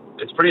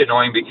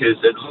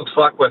it looks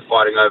like we're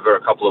fighting over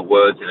a couple of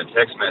words in a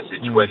text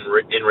message when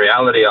in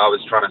reality I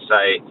was trying to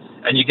say,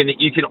 and you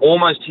can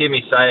almost hear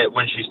me say it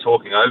when she's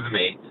talking over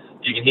me.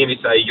 You can hear me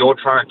say, "You're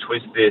trying to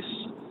twist this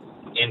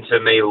into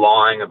me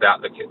lying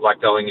about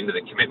going into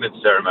the commitment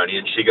ceremony."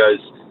 And she goes,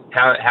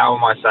 how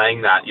am I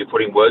saying that? You're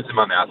putting words in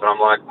my mouth. And I'm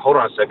like, hold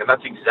on a second,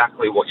 that's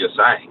exactly what you're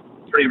saying.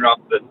 Pretty rough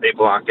that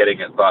people aren't getting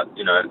it, but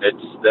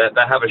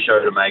they have a show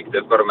to make.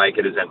 They've got to make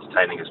it as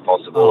entertaining as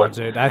possible. Oh,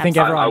 dude, I think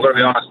everyone... I've got to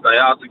be honest, they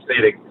are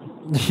succeeding.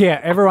 Yeah,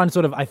 everyone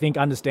sort of, I think,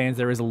 understands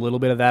there is a little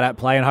bit of that at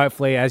play, and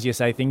hopefully, as you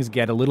say, things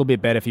get a little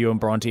bit better for you and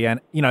Bronte,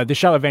 and, the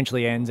show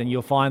eventually ends, and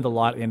you'll find the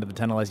light at the end of the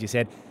tunnel, as you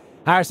said.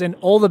 Harrison,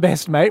 all the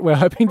best, mate. We're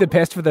hoping the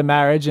best for the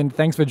marriage, and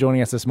thanks for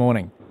joining us this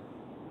morning.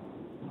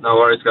 No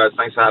worries, guys.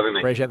 Thanks for having me.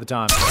 Appreciate the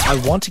time. I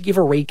want to give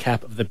a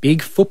recap of the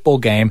big football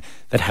game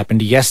that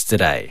happened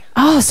yesterday.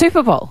 Oh,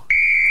 Super Bowl.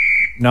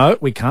 No,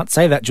 we can't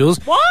say that, Jules.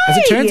 Why? As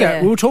it turns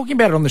out, we were talking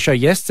about it on the show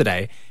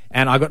yesterday,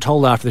 and I got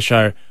told after the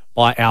show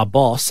by our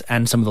boss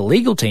and some of the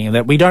legal team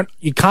that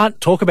you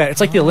can't talk about it.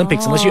 It's like the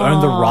Olympics. Unless you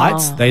own the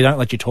rights, they don't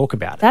let you talk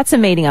about it. That's a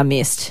meeting I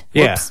missed.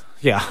 Yeah. Whoops.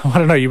 Yeah. I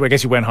don't know. I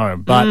guess you went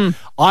home, but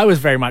I was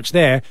very much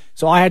there.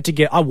 So I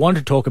wanted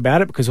to talk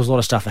about it because there was a lot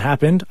of stuff that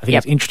happened. I think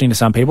it's interesting to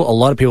some people. A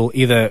lot of people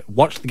either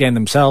watched the game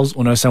themselves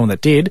or know someone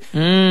that did.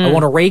 I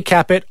want to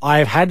recap it.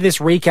 I've had this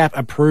recap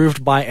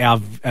approved by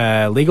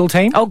our legal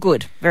team. Oh,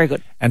 good. Very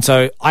good. And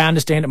so I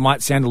understand it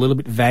might sound a little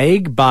bit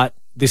vague, but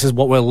this is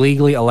what we're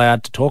legally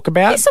allowed to talk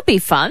about. This will be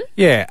fun.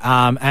 Yeah.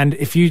 And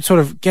if you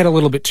sort of get a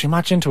little bit too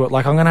much into it,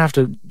 like I'm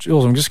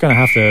just going to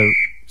have to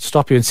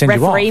stop you and send you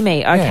off. Referee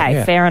me.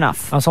 Okay, fair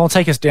enough. So I'll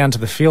take us down to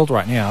the field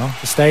right now,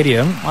 the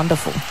stadium.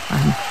 Wonderful.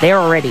 I'm there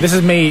already. This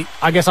is me.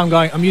 I guess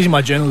I'm using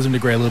my journalism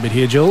degree a little bit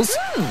here, Jules.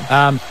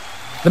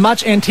 The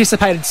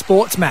much-anticipated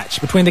sports match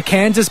between the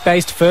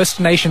Kansas-based First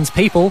Nations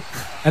people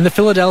and the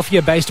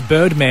Philadelphia-based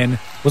Birdmen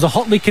was a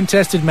hotly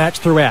contested match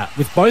throughout,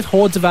 with both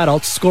hordes of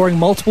adults scoring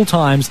multiple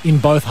times in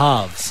both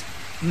halves.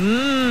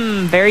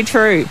 Very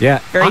true. Yeah.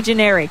 Very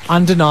generic.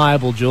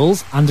 Undeniable,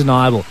 Jules.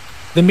 Undeniable.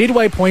 The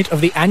midway point of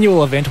the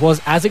annual event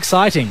was as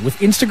exciting, with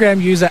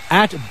Instagram user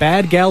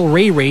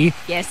 @BadGalRiri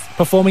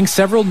performing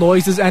several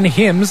noises and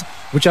hymns,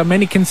 which are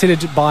many considered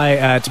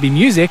to be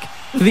music,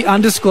 to the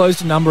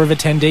undisclosed number of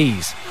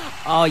attendees.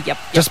 Oh, yep.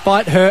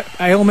 Despite her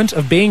ailment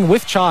of being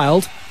with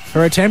child,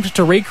 her attempt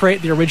to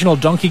recreate the original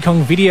Donkey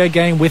Kong video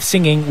game with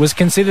singing was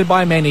considered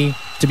by many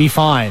to be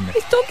fine.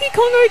 Is Donkey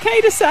Kong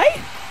okay to say?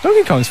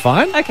 Donkey Kong's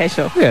fine. Okay,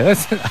 sure. Yeah,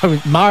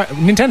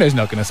 Nintendo's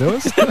not going to sue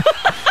us.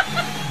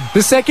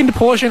 The second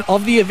portion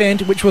of the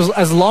event, which was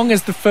as long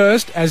as the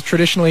first, as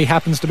traditionally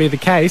happens to be the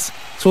case,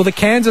 saw the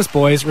Kansas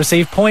boys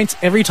receive points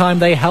every time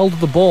they held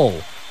the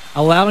ball,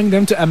 allowing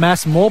them to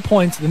amass more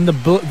points than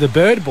the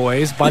Bird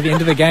boys by the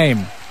end of the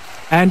game.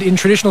 And in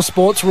traditional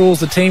sports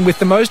rules, the team with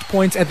the most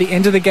points at the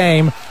end of the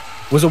game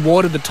was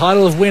awarded the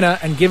title of winner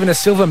and given a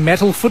silver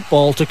medal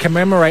football to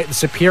commemorate the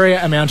superior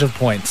amount of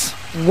points.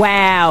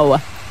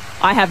 Wow.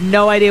 I have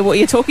no idea what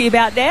you're talking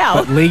about now.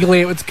 But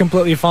legally, it was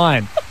completely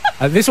fine.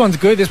 This one's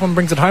good. This one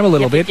brings it home a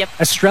little bit. Yep.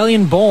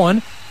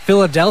 Australian-born,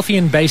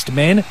 Philadelphian-based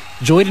men,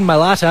 Jordan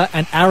Mailata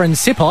and Aaron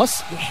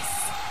Sipos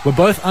were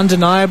both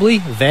undeniably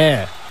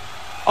there.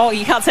 Oh,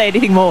 you can't say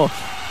anything more.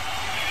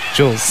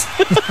 Jules,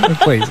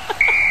 please.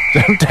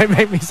 Don't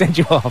make me send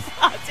you off.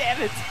 Oh,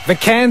 damn it. The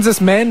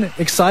Kansas men,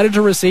 excited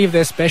to receive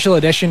their special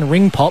edition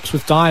ring pops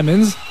with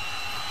diamonds,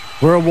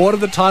 were awarded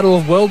the title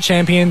of world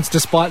champions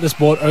despite the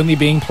sport only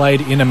being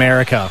played in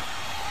America.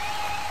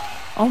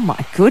 Oh,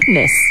 my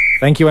goodness.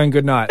 Thank you and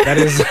good night. That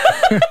is...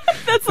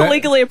 That's the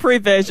legally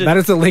approved version. That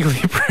is the legally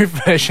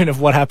approved version of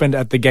what happened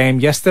at the game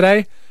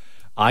yesterday.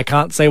 I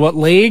can't say what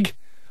league.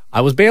 I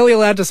was barely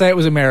allowed to say it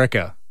was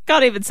America.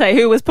 Can't even say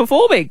who was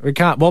performing. We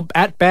can't. Well,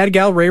 at Bad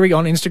Gal Riri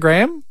on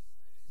Instagram.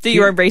 Do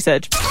your own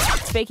research.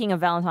 Speaking of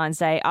Valentine's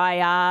Day,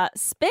 I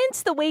spent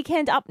the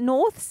weekend up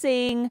north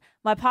seeing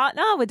my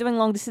partner. We're doing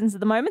long distance at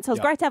the moment, so it was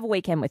great to have a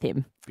weekend with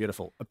him.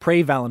 Beautiful. A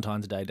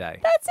pre-Valentine's Day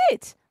day. That's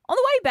it. On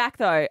the way back,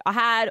 though, I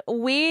had a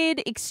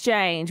weird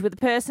exchange with a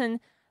person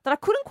that I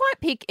couldn't quite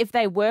pick if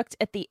they worked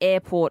at the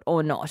airport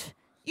or not.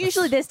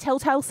 Usually there's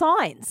telltale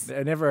signs.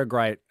 They're never a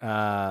great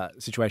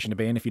situation to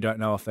be in if you don't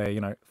know if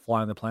they're,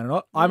 flying the plane or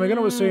not. I'm going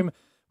to assume,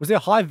 was there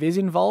high vis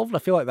involved? I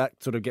feel like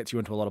that sort of gets you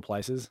into a lot of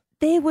places.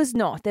 There was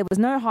not. There was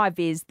no high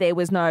vis. There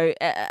was no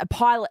a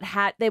pilot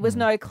hat. There was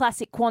no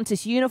classic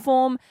Qantas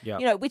uniform,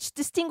 which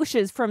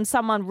distinguishes from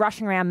someone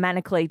rushing around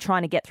manically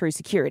trying to get through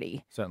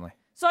security. Certainly.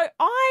 So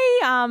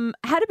I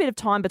had a bit of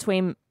time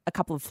between a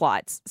couple of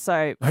flights.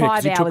 So 5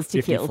 hours you took to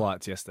 50 kill.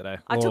 flights yesterday.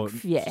 I or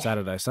took, yeah.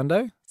 Saturday,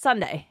 Sunday?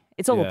 Sunday.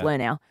 It's all a blur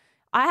now.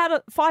 I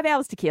had 5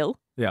 hours to kill.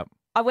 Yeah.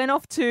 I went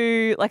off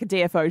to like a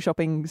DFO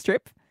shopping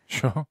strip.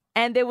 Sure.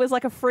 And there was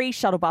like a free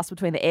shuttle bus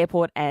between the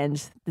airport and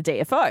the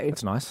DFO.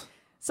 That's nice.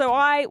 So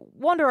I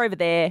wander over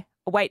there,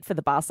 wait for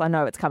the bus. I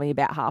know it's coming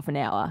about half an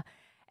hour.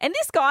 And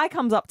this guy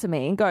comes up to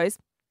me and goes,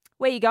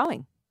 "Where are you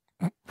going?"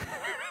 None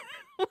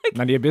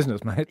of your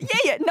business, mate.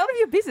 Yeah, none of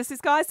your business.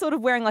 This guy's sort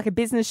of wearing like a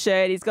business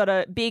shirt. He's got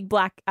a big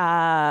black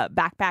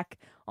backpack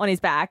on his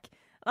back.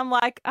 And I'm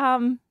like,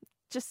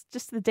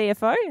 just the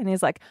DFO? And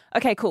he's like,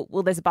 "Okay, cool.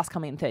 Well, there's a bus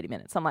coming in 30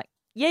 minutes. I'm like,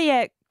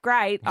 yeah,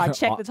 great. I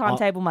checked the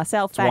timetable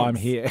myself. That's Thanks. why I'm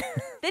here.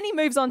 Then he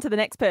moves on to the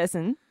next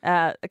person,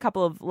 a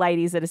couple of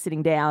ladies that are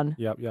sitting down.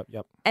 Yep.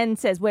 And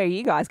says, "Where are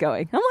you guys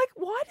going?" I'm like,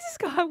 why does this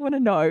guy want to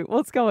know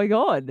what's going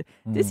on?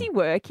 Does he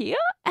work here?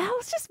 I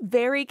was just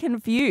very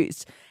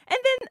confused. And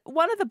then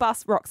one of the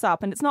bus rocks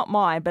up, and it's not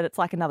mine, but it's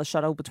like another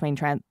shuttle between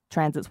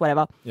transits,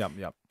 whatever. Yep.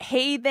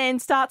 He then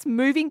starts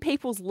moving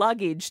people's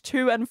luggage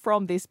to and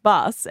from this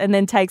bus and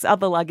then takes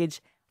other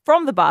luggage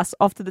from the bus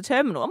off to the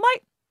terminal. I'm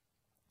like,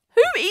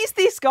 who is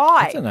this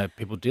guy? I don't know.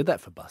 People did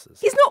that for buses.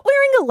 He's not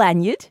wearing a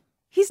lanyard.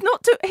 He's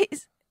not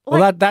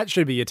Well, that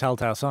should be your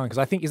telltale sign, because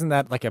I think isn't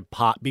that like a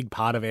big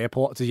part of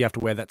airports? Is you have to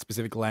wear that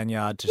specific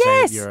lanyard to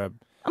say that you're a.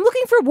 I'm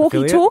looking for a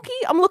walkie-talkie.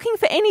 I'm looking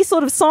for any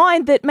sort of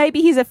sign that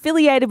maybe he's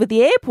affiliated with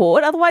the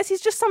airport. Otherwise, he's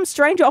just some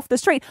stranger off the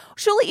street.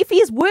 Surely, if he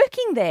is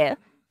working there,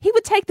 he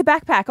would take the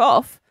backpack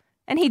off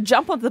and he'd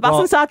jump onto the bus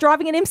and start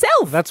driving it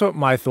himself. That's what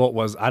my thought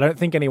was. I don't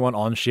think anyone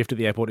on shift at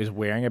the airport is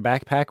wearing a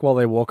backpack while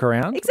they walk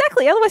around.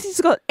 Exactly. Otherwise, he's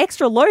just got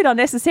extra load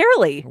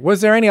unnecessarily.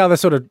 Was there any other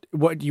sort of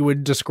what you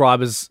would describe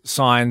as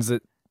signs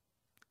that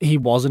he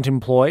wasn't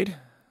employed?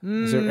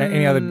 Is there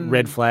any other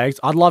red flags?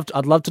 I'd love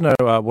to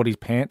know what his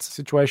pants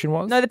situation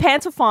was. No, the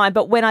pants were fine,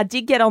 but when I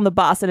did get on the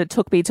bus and it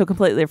took me to a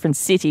completely different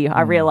city,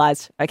 I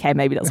realised, okay,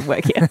 maybe it doesn't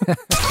work here.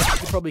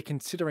 You're probably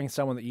considering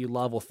someone that you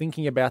love or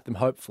thinking about them,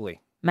 hopefully.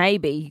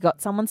 Maybe you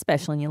got someone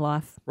special in your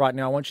life. Right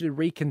now, I want you to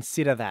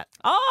reconsider that.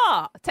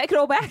 Take it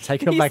all back.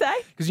 Take it all back.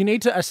 Because you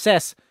need to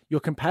assess your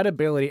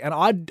compatibility. And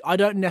I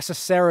don't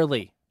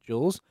necessarily,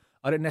 Jules,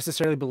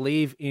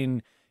 believe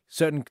in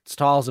certain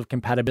styles of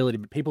compatibility,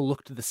 but people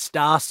look to the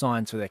star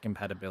signs for their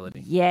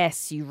compatibility.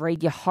 Yes, you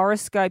read your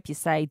horoscope, you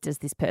say, does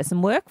this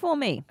person work for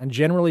me? And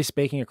generally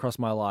speaking, across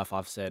my life,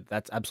 I've said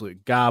that's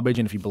absolute garbage,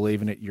 and if you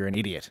believe in it, you're an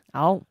idiot.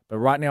 Oh. But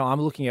right now,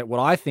 I'm looking at what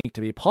I think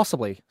to be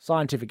possibly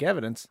scientific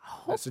evidence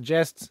that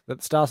suggests that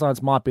the star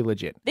signs might be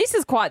legit. This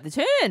is quite the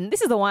turn.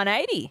 This is the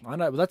 180. I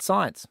know, but that's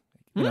science.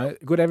 You know,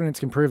 good evidence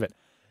can prove it.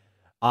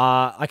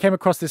 I came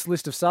across this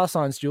list of star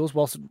signs, Jules,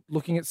 whilst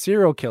looking at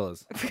serial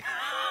killers.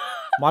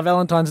 My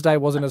Valentine's Day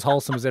wasn't as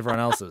wholesome as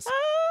everyone else's.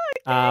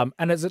 And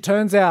as it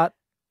turns out,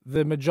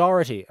 the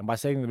majority, and by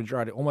saying the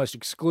majority, almost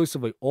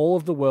exclusively, all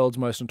of the world's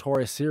most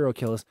notorious serial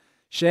killers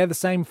share the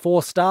same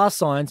 4 star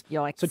signs.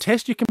 Yikes. So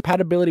test your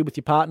compatibility with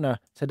your partner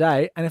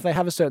today, and if they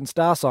have a certain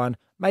star sign,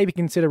 maybe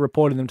consider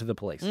reporting them to the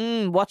police.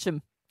 Watch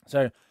them.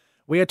 So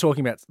we are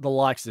talking about the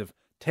likes of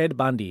Ted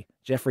Bundy,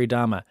 Jeffrey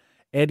Dahmer,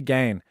 Ed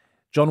Gein,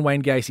 John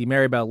Wayne Gacy,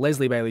 Mary Bell,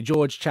 Leslie Bailey,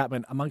 George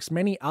Chapman, amongst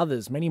many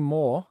others, many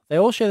more. They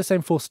all share the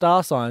same 4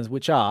 star signs,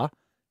 which are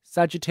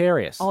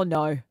Sagittarius, Oh,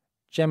 no.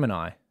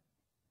 Gemini,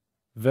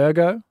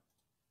 Virgo,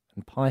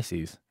 and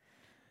Pisces.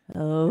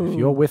 Oh. If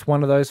you're with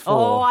one of those 4,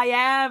 Oh, I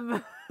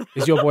am.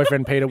 is your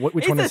boyfriend Peter?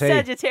 Which one is It's he? a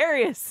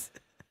Sagittarius.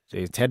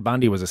 Jeez, Ted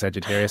Bundy was a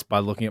Sagittarius by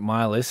looking at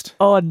my list.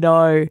 Oh,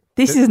 no.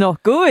 This is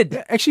not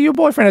good. Actually, your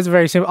boyfriend has a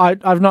very similar...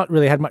 I've not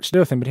really had much to do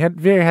with him, but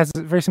he has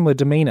a very similar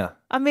demeanour.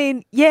 I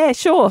mean, yeah,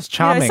 sure. It's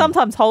charming.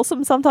 Sometimes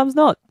wholesome, sometimes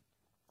not.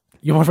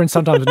 Your boyfriend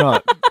sometimes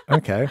not.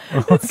 Okay.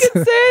 That's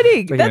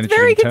concerning. That's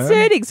very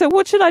concerning. So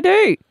what should I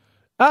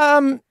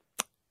do?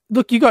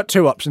 Look, you got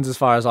 2 options as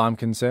far as I'm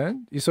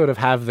concerned. You sort of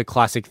have the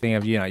classic thing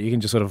of, you can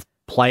just sort of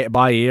play it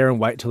by ear and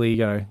wait till he,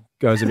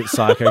 goes a bit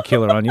psycho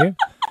killer on you.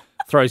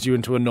 Throws you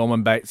into a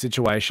Norman Bates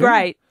situation.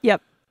 Great.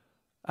 Yep.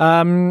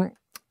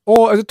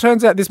 Or as it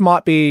turns out, this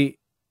might be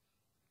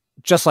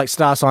just like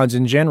star signs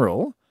in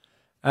general,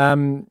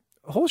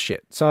 horseshit.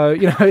 So,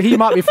 he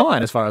might be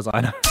fine as far as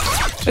I know.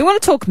 gift. We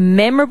want to talk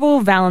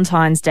memorable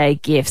Valentine's Day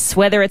gifts,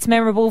 whether it's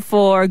memorable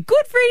for a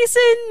good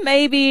reason,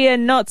 maybe a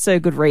not so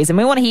good reason.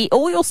 We want to hear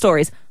all your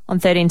stories on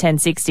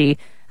 131060.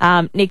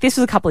 Nick, this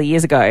was a couple of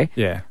years ago.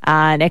 Yeah.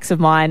 An ex of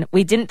mine,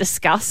 we didn't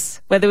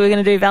discuss whether we were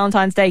going to do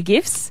Valentine's Day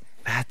gifts.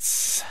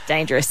 That's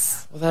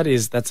dangerous. Well,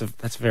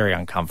 that's very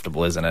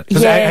uncomfortable, isn't it?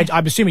 'Cause Yeah.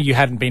 I'm assuming you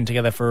hadn't been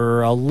together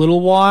for a little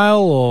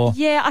while, or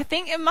Yeah, I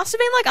think it must have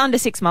been like under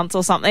 6 months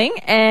or something.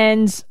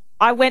 And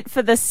I went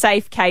for the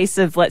safe case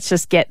of let's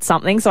just get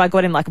something. So I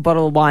got him like a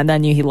bottle of wine that I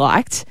knew he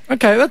liked.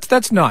 Okay,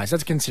 that's nice.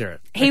 That's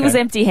considerate. He was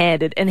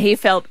empty-handed and he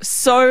felt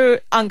so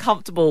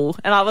uncomfortable.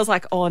 And I was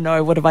like, oh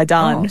no, what have I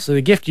done? Oh, so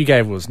the gift you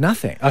gave was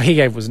nothing. Oh, he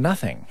gave was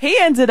nothing. He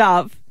ended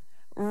up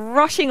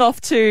rushing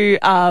off to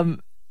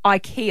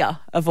IKEA,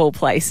 of all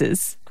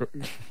places,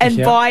 and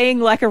Yeah. buying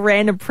like a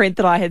random print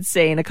that I had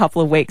seen a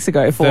couple of weeks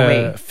ago for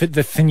me.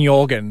 The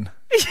Finjorgen,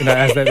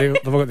 as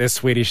they've got their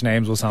Swedish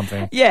names or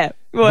something. Yeah.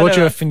 What's whatever.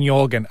 your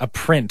Finjorgen? A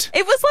print.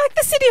 It was like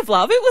the City of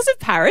Love. It was in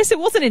Paris. It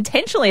wasn't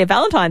intentionally a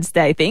Valentine's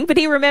Day thing, but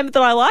he remembered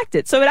that I liked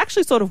it. So it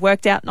actually sort of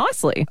worked out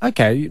nicely.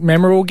 Okay,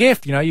 memorable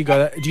gift. You got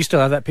that. Do you still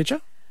have that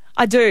picture?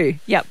 I do.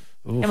 Yep.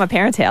 Oof. In my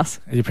parents'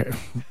 house.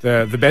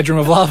 The bedroom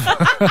of love.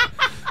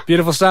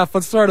 Beautiful stuff.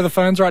 Let's throw to the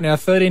phones right now.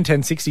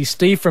 131060.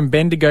 Steve from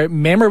Bendigo.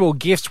 Memorable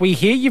gifts. We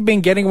hear you've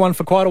been getting one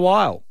for quite a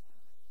while.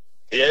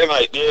 Yeah,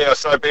 mate. Yeah,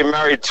 so I've been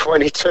married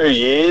 22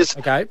 years.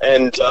 Okay.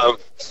 And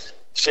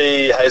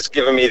she has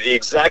given me the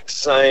exact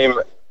same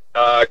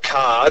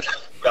card,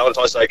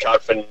 Valentine's Day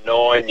card, for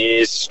 9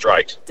 years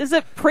straight. Does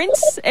it print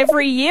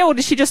every year, or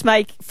does she just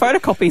make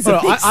photocopies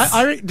of Well, this?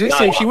 I did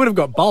say she would have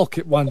got bulk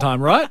at one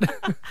time, right?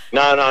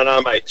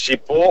 No, mate. She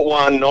bought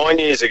one 9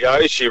 years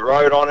ago. She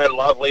wrote on it,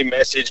 lovely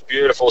message,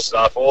 beautiful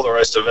stuff, all the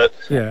rest of it.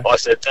 Yeah. I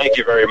said, thank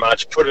you very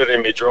much, put it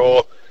in my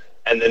drawer.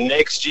 And the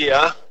next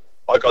year,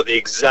 I got the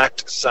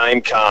exact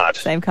same card.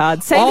 Same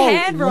card. Same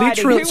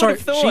handwriting. Who would Sorry,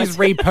 have thought? she's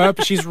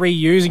she's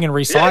reusing and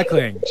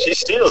recycling. Yeah, she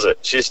steals it.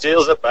 She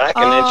steals it back,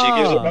 and then she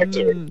gives it back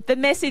to me. The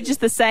message is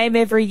the same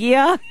every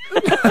year.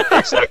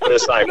 Exactly the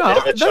same. No,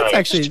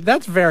 Never changed.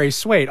 that's very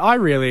sweet. I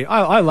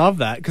love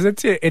that because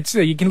it's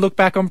you can look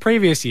back on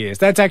previous years.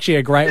 That's actually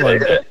a great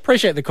one. Yeah.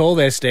 Appreciate the call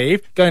there,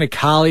 Steve. Going to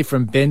Carly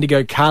from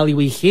Bendigo. Carly,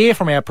 we hear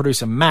from our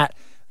producer Matt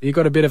that you've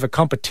got a bit of a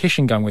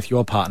competition going with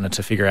your partner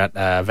to figure out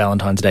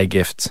Valentine's Day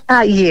gifts.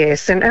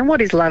 Yes, and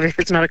what is love if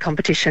it's not a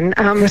competition?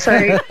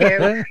 So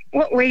yeah,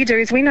 what we do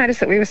is we noticed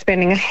that we were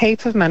spending a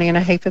heap of money and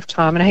a heap of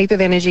time and a heap of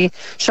energy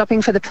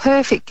shopping for the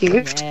perfect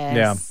gift. Yes.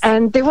 Yeah.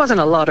 And there wasn't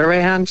a lot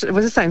around. It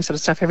was the same sort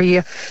of stuff every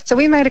year. So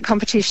we made a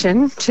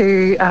competition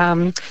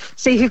to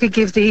see who could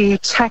give the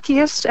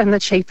tackiest and the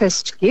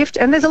cheapest gift.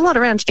 And there's a lot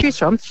around to choose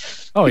from.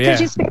 Oh, because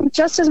yeah. you spend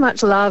just as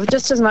much love,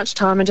 just as much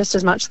time and just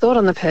as much thought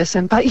on the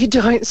person, but you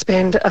don't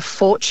spend a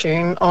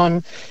fortune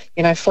on,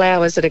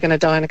 flowers that are going to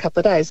die in a couple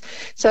of days.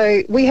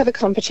 So we have a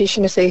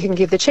competition to see who can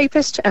give the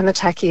cheapest and the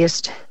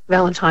tackiest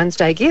Valentine's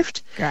Day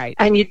gift. Great.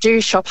 And you do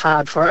shop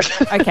hard for it.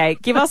 Okay,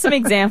 give us some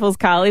examples,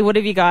 Carly. What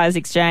have you guys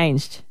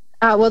exchanged?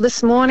 Well,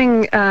 this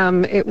morning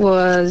it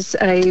was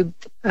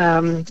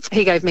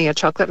he gave me a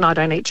chocolate and I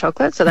don't eat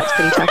chocolate, so that's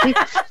pretty tacky.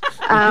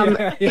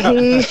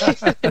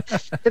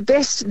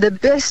 The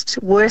best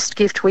worst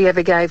gift we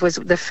ever gave was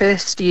the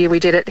first year we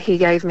did it. He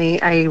gave me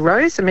a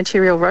rose, a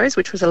material rose,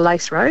 which was a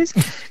lace rose.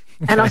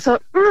 And I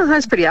thought,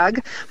 that's pretty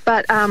ugh.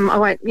 But I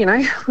won't,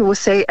 we'll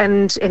see.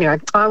 And anyway,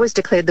 I was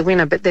declared the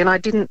winner, but then I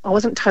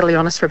wasn't totally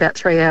honest for about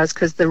 3 hours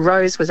because the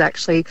rose was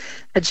actually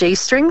a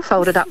G-string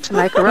folded up to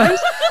make a rose.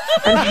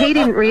 And he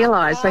didn't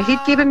realise. So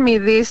he'd given me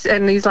this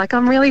and he's like,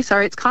 I'm really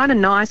sorry, it's kind of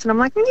nice. And I'm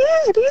like, yeah,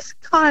 it is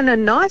kind of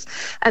nice.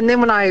 And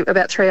then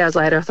about 3 hours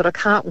later, I thought, I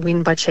can't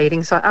win by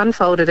cheating. So I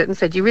unfolded it and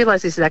said, you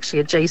realise this is actually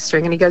a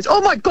G-string? And he goes, oh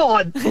my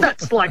God,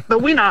 that's like the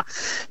winner.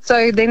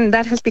 So then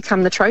that has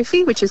become the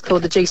trophy, which is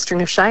called the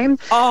G-string of shame.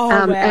 Oh,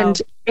 wow.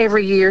 And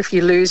every year, if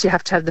you lose, you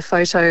have to have the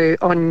photo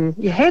on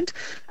your head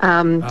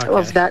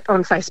of that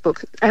on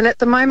Facebook. And at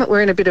the moment,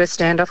 we're in a bit of a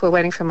standoff. We're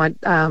waiting for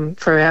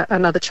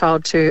another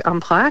child to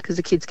umpire because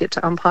the kids get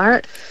to umpire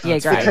it. Yeah,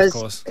 great. Because,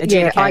 of course.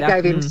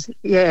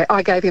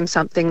 I gave him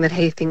something that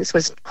he thinks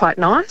was quite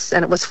nice,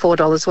 and it was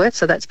 $4 worth,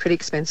 so that's pretty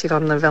expensive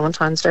on the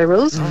Valentine's Day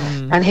rules.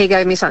 And he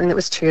gave me something that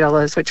was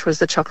 $2, which was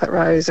the chocolate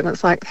rose, and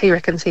it's like he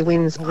reckons he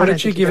wins. What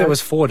did you give it? Was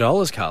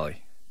 $4, Carly?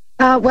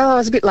 Well, I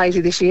was a bit lazy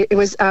this year. It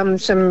was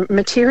some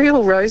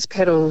material rose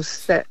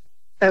petals that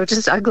they were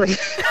just ugly.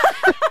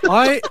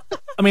 I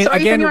mean,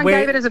 Sorry again, if anyone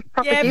gave it as a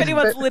proper Yeah, if gift,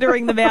 anyone's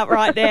littering them out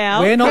right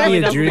now. we're not the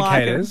Probably doesn't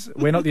like 'em. adjudicators.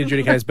 We're not the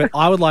adjudicators, but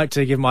I would like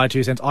to give my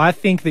 2 cents. I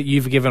think that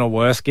you've given a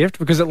worse gift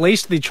because at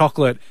least the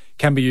chocolate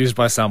can be used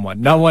by someone.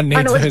 No one needs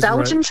And it was those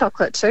Belgian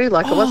chocolate too,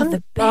 like it wasn't.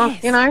 the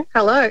best.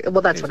 Hello.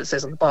 Well, that's what it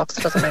says on the box.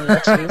 It doesn't mean it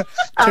actually is.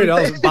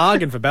 $2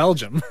 bargain for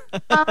Belgium.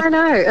 I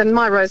know, and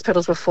my rose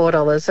petals were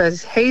 $4. So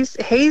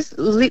he's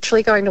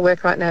literally going to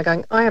work right now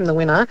going, I am the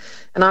winner,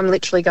 and I'm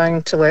literally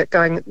going to work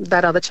going,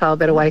 that other child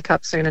better wake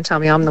up soon and tell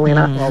me I'm the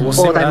winner. Well, we'll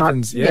see what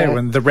happens.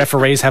 When the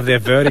referees have their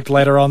verdict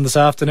later on this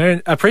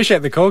afternoon.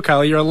 Appreciate the call,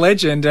 Carly. You're a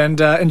legend, and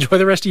enjoy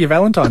the rest of your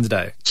Valentine's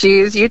Day.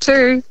 Cheers, you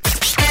too.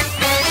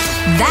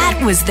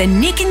 That was the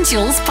Nick and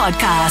Jules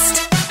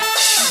podcast.